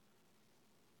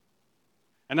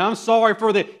 And I'm sorry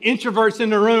for the introverts in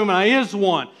the room, and I is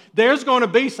one. There's going to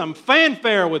be some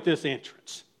fanfare with this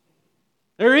entrance.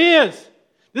 There is.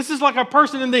 This is like a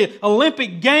person in the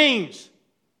Olympic Games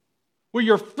where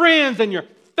your friends and your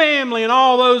family and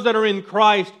all those that are in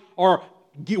Christ are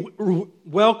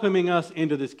welcoming us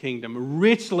into this kingdom,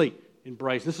 richly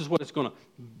embraced. This is what it's going to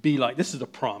be like. This is a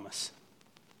promise.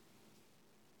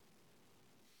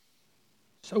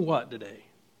 So what today?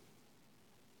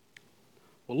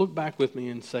 Well, look back with me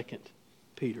in 2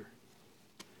 Peter.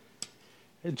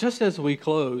 And just as we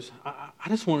close, I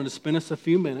just wanted to spend us a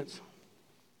few minutes.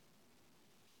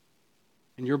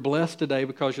 And you're blessed today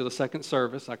because you're the second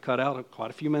service. I cut out quite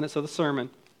a few minutes of the sermon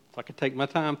so I could take my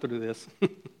time through this. I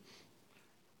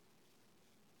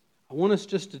want us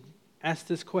just to ask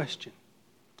this question.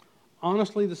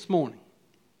 Honestly, this morning,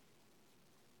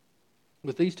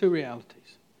 with these two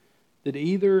realities, that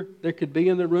either there could be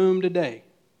in the room today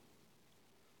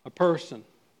a person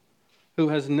who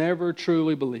has never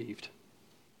truly believed,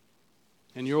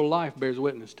 and your life bears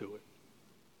witness to it.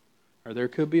 Or there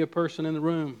could be a person in the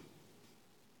room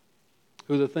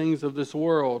who the things of this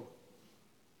world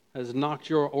has knocked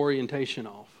your orientation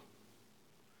off.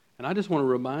 And I just want to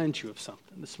remind you of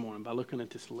something this morning by looking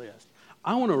at this list.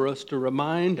 I want us to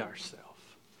remind ourselves,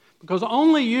 because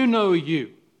only you know you.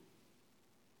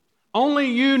 Only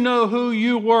you know who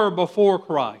you were before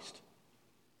Christ.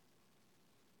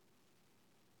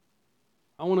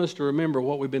 I want us to remember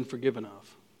what we've been forgiven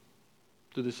of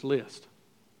through this list.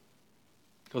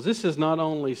 Because this is not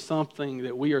only something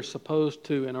that we are supposed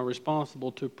to and are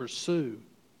responsible to pursue.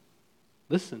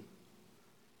 Listen,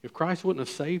 if Christ wouldn't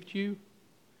have saved you,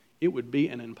 it would be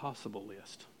an impossible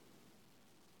list.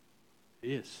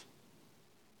 It is.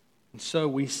 And so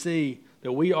we see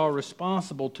that we are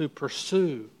responsible to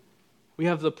pursue. We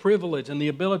have the privilege and the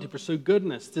ability to pursue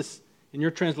goodness. This, in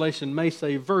your translation, may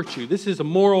say virtue. This is a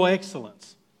moral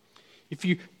excellence. If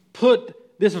you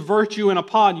put this virtue in a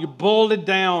pot and you boil it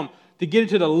down to get it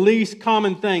to the least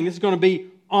common thing, this is going to be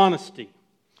honesty,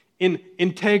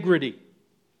 integrity.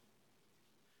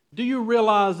 Do you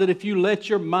realize that if you let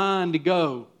your mind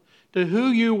go to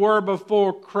who you were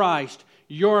before Christ,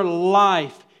 your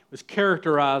life was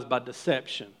characterized by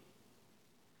deception?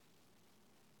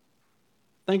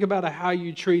 Think about how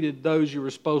you treated those you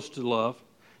were supposed to love.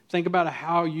 Think about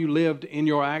how you lived in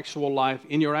your actual life,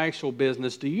 in your actual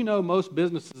business. Do you know most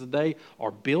businesses today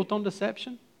are built on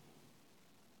deception?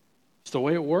 It's the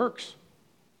way it works.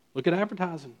 Look at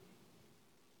advertising.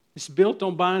 It's built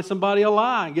on buying somebody a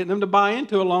lie and getting them to buy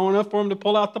into it long enough for them to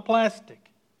pull out the plastic.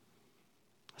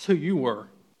 That's who you were.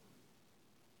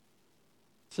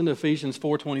 It's in Ephesians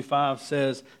 4:25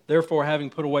 says, "Therefore, having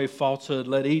put away falsehood,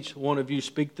 let each one of you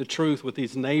speak the truth with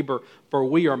his neighbor, for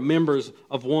we are members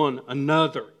of one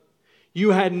another."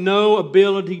 You had no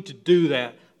ability to do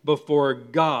that before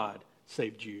God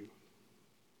saved you.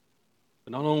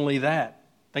 But not only that,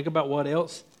 think about what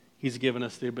else He's given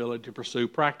us the ability to pursue.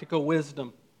 Practical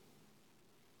wisdom.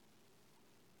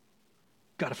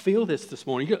 Got to feel this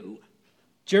morning.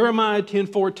 Jeremiah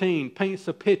 10:14 paints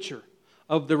a picture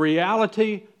of the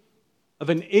reality of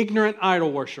an ignorant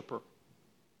idol worshiper.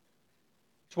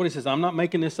 That's what he says. I'm not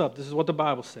making this up. This is what the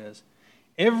Bible says.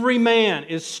 Every man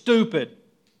is stupid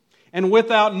and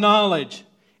without knowledge.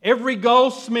 Every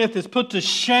goldsmith is put to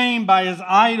shame by his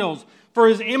idols, for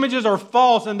his images are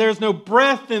false, and there's no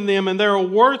breath in them, and they are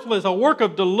worthless, a work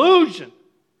of delusion.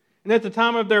 And at the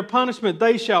time of their punishment,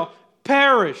 they shall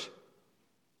perish.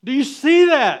 Do you see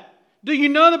that? Do you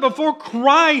know that before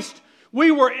Christ,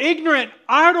 we were ignorant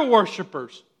idol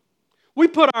worshipers? We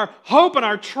put our hope and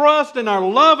our trust and our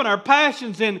love and our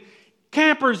passions in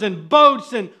campers and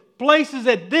boats and places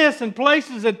at this and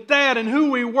places at that and who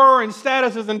we were and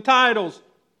statuses and titles,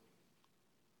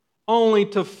 only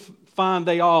to find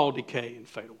they all decay and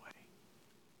fade away.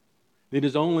 It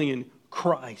is only in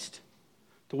Christ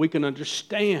that we can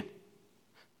understand.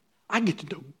 I get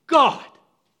to know God.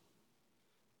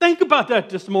 Think about that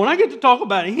this morning. I get to talk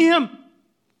about Him.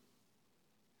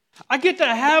 I get to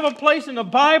have a place in the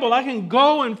Bible I can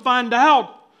go and find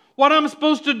out what I'm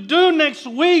supposed to do next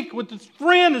week with this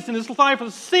friend that's in this life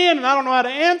of sin and I don't know how to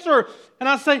answer. And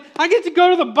I say, I get to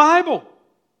go to the Bible.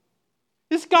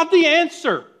 It's got the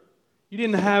answer. You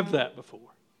didn't have that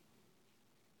before.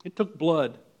 It took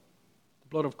blood, the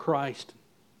blood of Christ,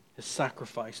 His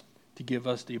sacrifice to give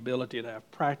us the ability to have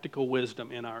practical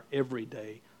wisdom in our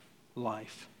everyday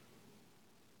life.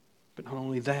 But not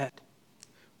only that,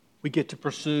 we get to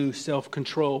pursue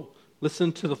self-control.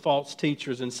 Listen to the false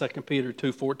teachers in 2 Peter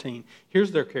 2:14.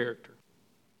 Here's their character.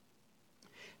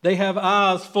 They have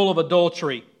eyes full of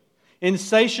adultery,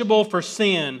 Insatiable for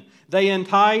sin, they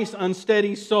entice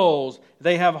unsteady souls.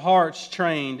 They have hearts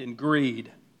trained in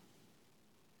greed.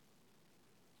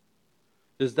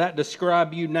 Does that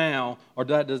describe you now, or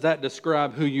does that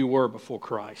describe who you were before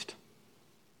Christ?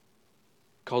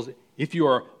 Because if you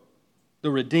are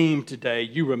the redeemed today,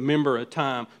 you remember a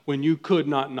time when you could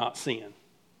not sin.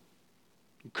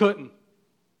 You couldn't.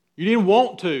 You didn't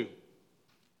want to.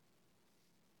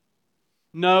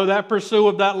 No, that pursuit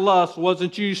of that lust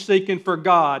wasn't you seeking for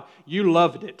God. You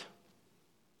loved it.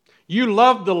 You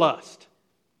loved the lust.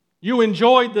 You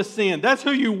enjoyed the sin. That's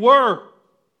who you were.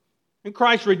 And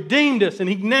Christ redeemed us,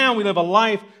 and now we live a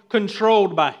life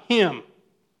controlled by Him.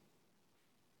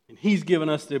 And He's given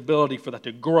us the ability for that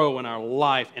to grow in our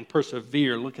life and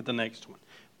persevere. Look at the next one.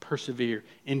 Persevere.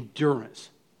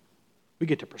 Endurance. We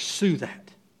get to pursue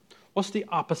that. What's the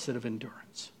opposite of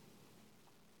endurance?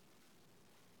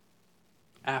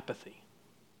 Apathy.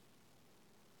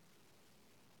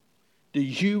 Do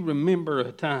you remember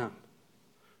a time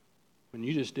when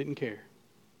you just didn't care?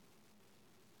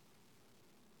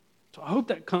 So I hope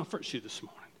that comforts you this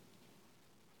morning.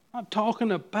 I'm not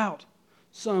talking about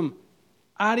some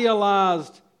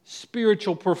idealized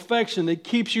spiritual perfection that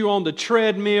keeps you on the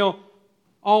treadmill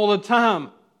all the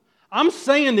time. I'm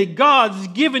saying that God's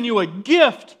given you a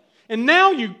gift, and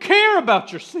now you care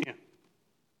about your sin.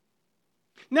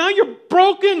 Now you're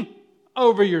broken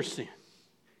over your sin.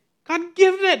 God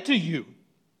gave that to you.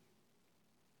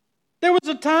 There was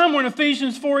a time when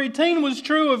Ephesians 4:18 was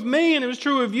true of me and it was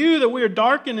true of you, that we are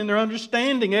darkened in their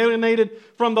understanding, alienated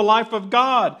from the life of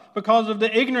God because of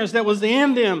the ignorance that was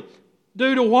in them.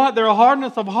 Due to what? Their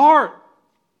hardness of heart.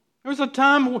 There was a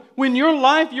time when your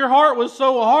heart was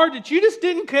so hard that you just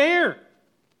didn't care.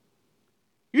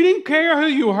 You didn't care who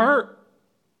you hurt.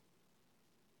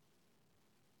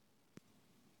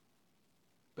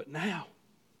 But now,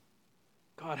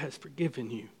 God has forgiven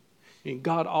you. And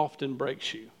God often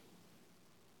breaks you.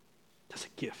 That's a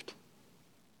gift.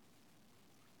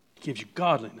 He gives you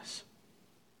godliness.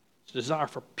 It's a desire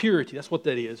for purity. That's what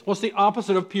that is. What's the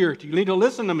opposite of purity? You need to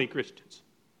listen to me, Christians.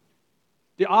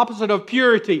 The opposite of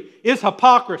purity is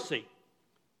hypocrisy.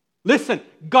 Listen,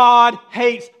 God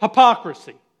hates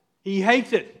hypocrisy. He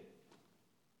hates it.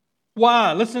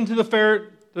 Why? Listen to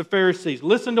the Pharisees.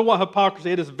 Listen to what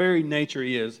hypocrisy, its very nature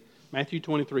is. Matthew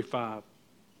 23:5.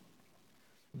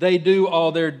 They do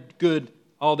all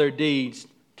their deeds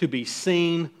to be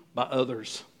seen by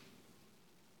others.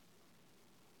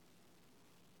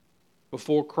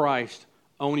 Before Christ,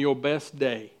 on your best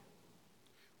day,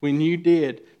 when you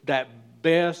did that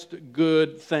best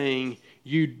good thing,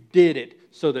 you did it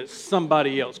so that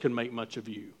somebody else could make much of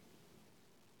you.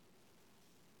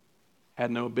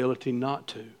 Had no ability not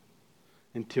to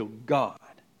until God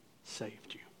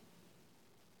saved you.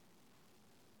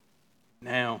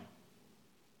 Now,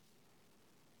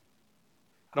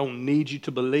 I don't need you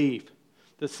to believe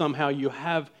that somehow you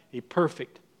have a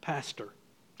perfect pastor,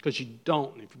 because you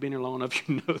don't. If you've been here long enough,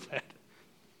 you know that.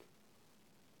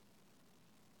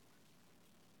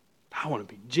 I want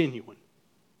to be genuine.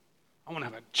 I want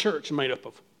to have a church made up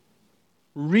of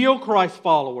real Christ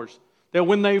followers that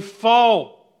when they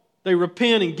fall, they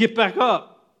repent and get back up.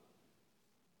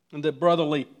 And that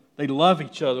brotherly, they love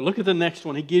each other. Look at the next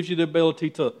one. He gives you the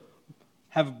ability to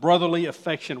have brotherly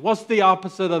affection. What's the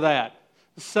opposite of that?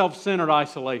 Self-centered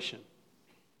isolation.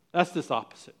 That's this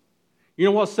opposite. You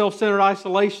know what self-centered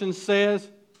isolation says?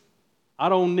 I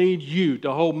don't need you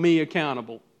to hold me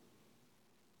accountable.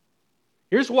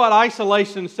 Here's what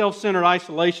isolation, self-centered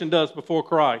isolation does before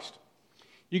Christ.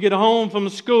 You get home from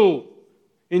school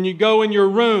and you go in your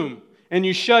room and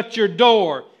you shut your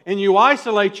door and you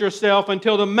isolate yourself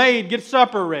until the maid gets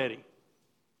supper ready.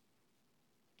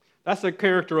 That's the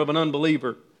character of an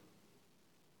unbeliever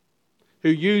who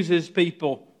uses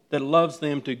people that loves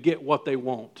them to get what they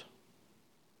want.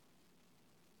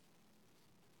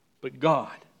 But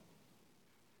God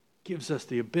gives us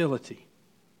the ability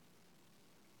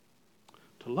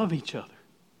to love each other.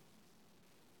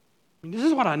 I mean, this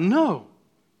is what I know.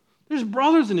 There's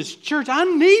brothers in this church. I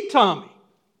need Tommy.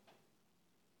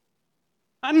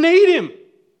 I need him.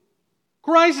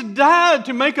 Christ died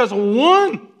to make us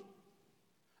one.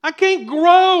 I can't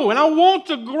grow, and I want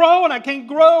to grow, and I can't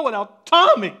grow without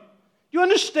Tommy. You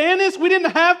understand this? We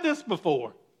didn't have this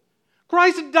before.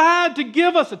 Christ died to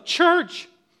give us a church,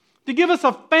 to give us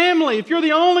a family. If you're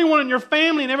the only one in your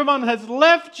family and everyone has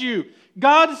left you,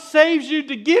 God saves you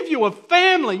to give you a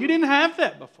family. You didn't have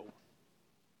that before.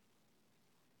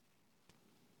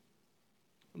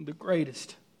 I'm the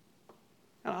greatest.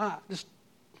 And I just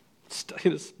study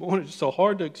this morning. It's so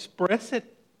hard to express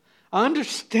it. I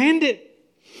understand it.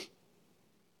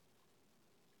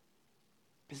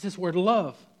 is this word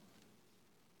love.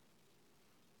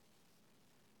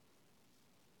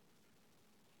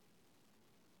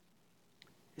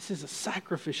 This is a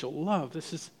sacrificial love.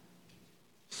 This is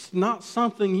not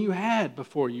something you had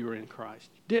before you were in Christ.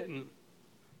 You didn't.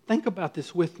 Think about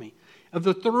this with me. Of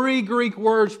the three Greek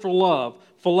words for love,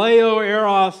 phileo,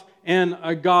 eros, and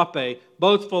agape,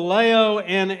 both phileo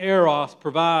and eros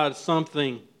provide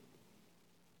something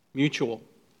mutual.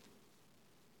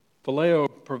 Phileo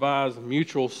provides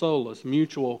mutual solace,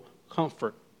 mutual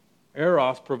comfort.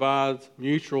 Eros provides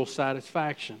mutual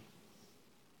satisfaction.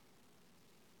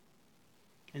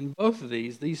 In both of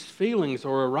these feelings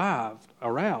are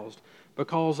aroused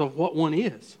because of what one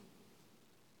is.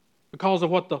 Because of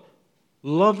what the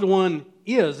loved one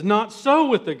is. Not so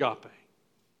with agape.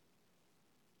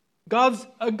 God's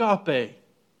agape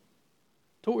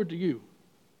toward you,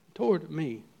 toward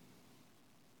me,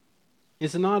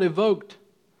 is not evoked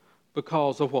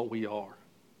because of what we are.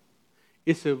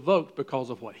 It's evoked because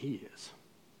of what He is.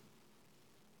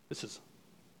 This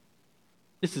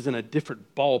is in a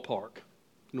different ballpark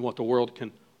than what the world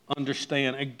can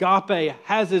understand. Agape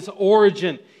has its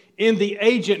origin in the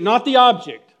agent, not the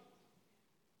object.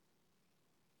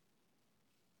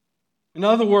 In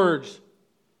other words,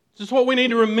 this is what we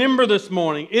need to remember this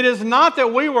morning. It is not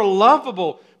that we were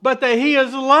lovable, but that He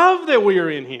is loved that we are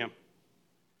in Him.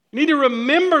 You need to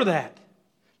remember that.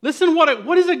 Listen,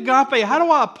 what is agape? How do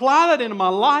I apply that into my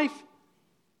life?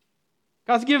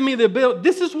 God's given me the ability.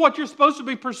 This is what you're supposed to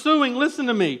be pursuing. Listen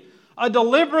to me. A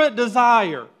deliberate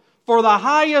desire for the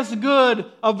highest good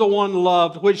of the one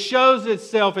loved, which shows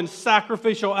itself in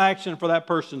sacrificial action for that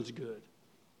person's good.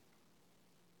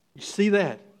 You see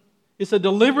that? It's a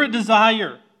deliberate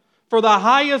desire for the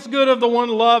highest good of the one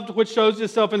loved, which shows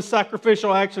itself in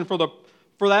sacrificial action for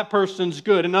that person's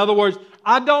good. In other words,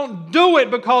 I don't do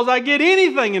it because I get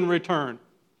anything in return.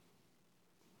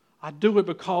 I do it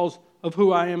because of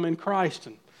who I am in Christ,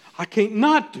 and I can't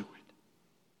not do it.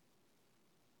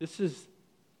 This is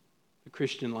the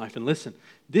Christian life. And listen,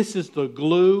 this is the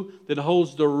glue that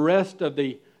holds the rest of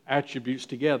the attributes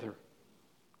together.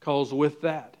 Because with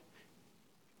that,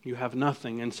 you have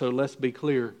nothing. And so let's be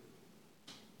clear.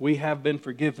 We have been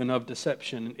forgiven of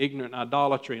deception and ignorant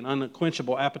idolatry and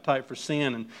unquenchable appetite for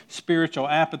sin and spiritual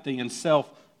apathy and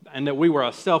that we were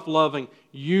a self-loving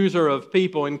user of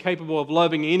people, incapable of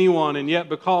loving anyone, and yet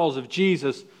because of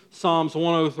Jesus, Psalms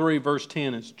 103 verse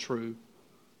 10 is true.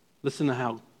 Listen to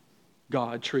how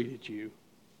God treated you.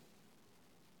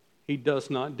 He does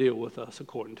not deal with us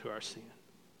according to our sin.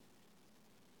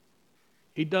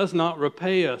 He does not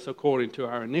repay us according to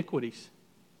our iniquities.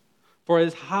 For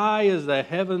as high as the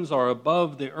heavens are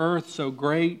above the earth, so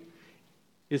great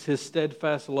is His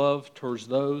steadfast love towards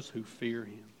those who fear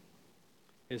Him.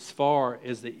 As far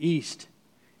as the east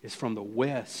is from the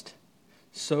west,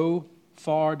 so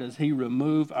far does He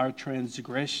remove our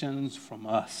transgressions from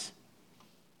us.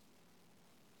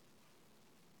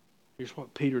 Here's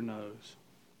what Peter knows.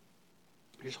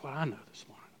 Here's what I know this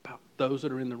morning about those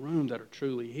that are in the room that are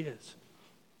truly His.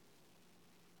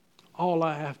 All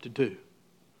I have to do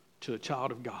to a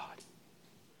child of God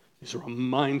is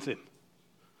remind them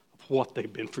of what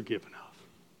they've been forgiven of.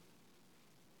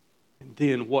 And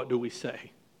then what do we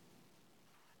say?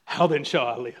 How then shall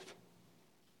I live?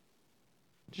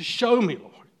 Just show me,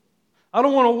 Lord. I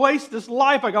don't want to waste this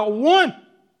life. I got one.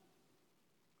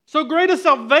 So great a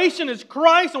salvation is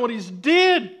Christ and what He's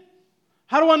did.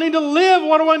 How do I need to live?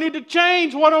 What do I need to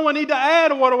change? What do I need to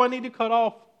add? What do I need to cut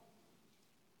off?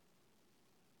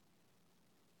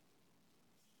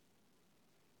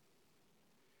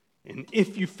 And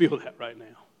if you feel that right now,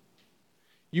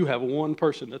 you have one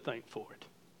person to thank for it.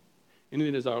 And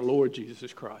it is our Lord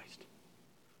Jesus Christ,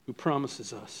 who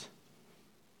promises us,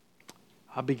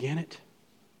 I begin it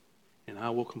and I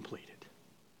will complete it.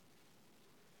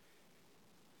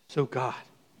 So God,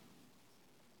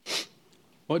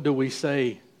 what do we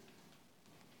say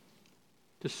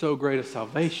to so great a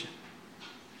salvation?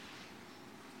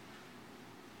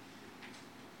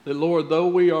 That, Lord, though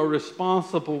we are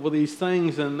responsible for these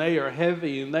things and they are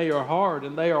heavy and they are hard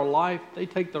and they are life, they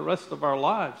take the rest of our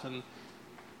lives and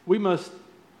we must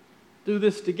do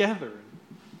this together.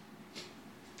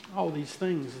 All these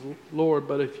things, Lord,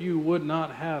 but if you would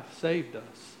not have saved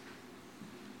us,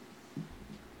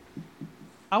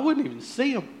 I wouldn't even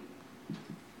see them.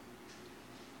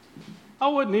 I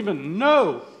wouldn't even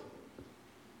know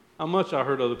how much I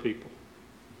hurt other people.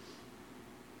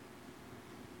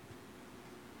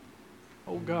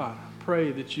 Oh God, I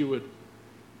pray that you would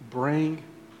bring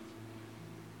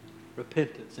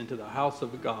repentance into the house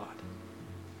of God.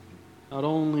 Not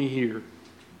only here,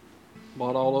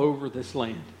 but all over this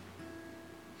land.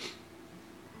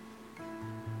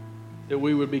 that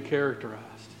we would be characterized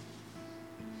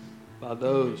by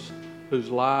those whose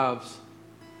lives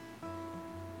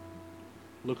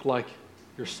look like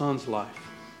your Son's life.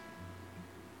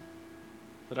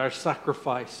 That our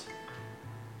sacrifice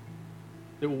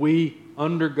that we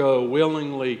undergo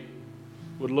willingly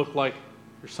would look like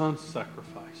your Son's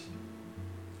sacrifice.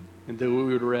 And that we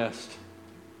would rest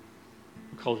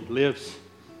because He lives.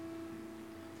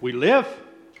 We live.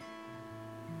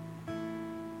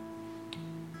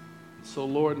 So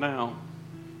Lord, now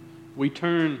we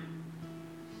turn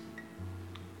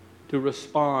to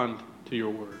respond to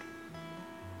your word.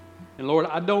 And Lord,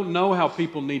 I don't know how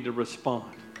people need to respond.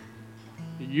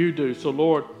 You do. So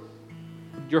Lord,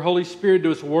 your Holy Spirit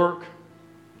do its work.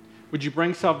 Would you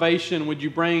bring salvation? Would you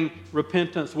bring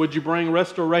repentance? Would you bring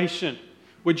restoration?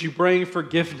 Would you bring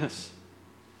forgiveness?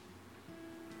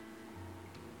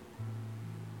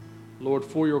 Lord,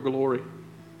 for your glory,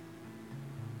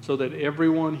 so that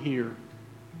everyone here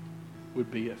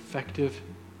would be effective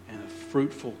and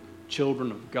fruitful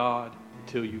children of God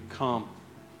until you come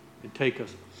and take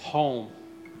us home.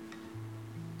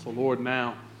 So Lord,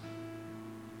 now,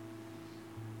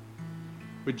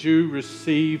 would you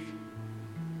receive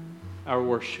our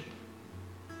worship?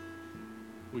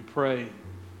 We pray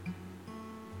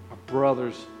our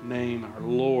brother's name, our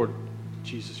Lord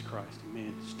Jesus Christ.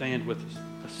 Amen. Stand with us.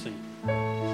 Let's sing.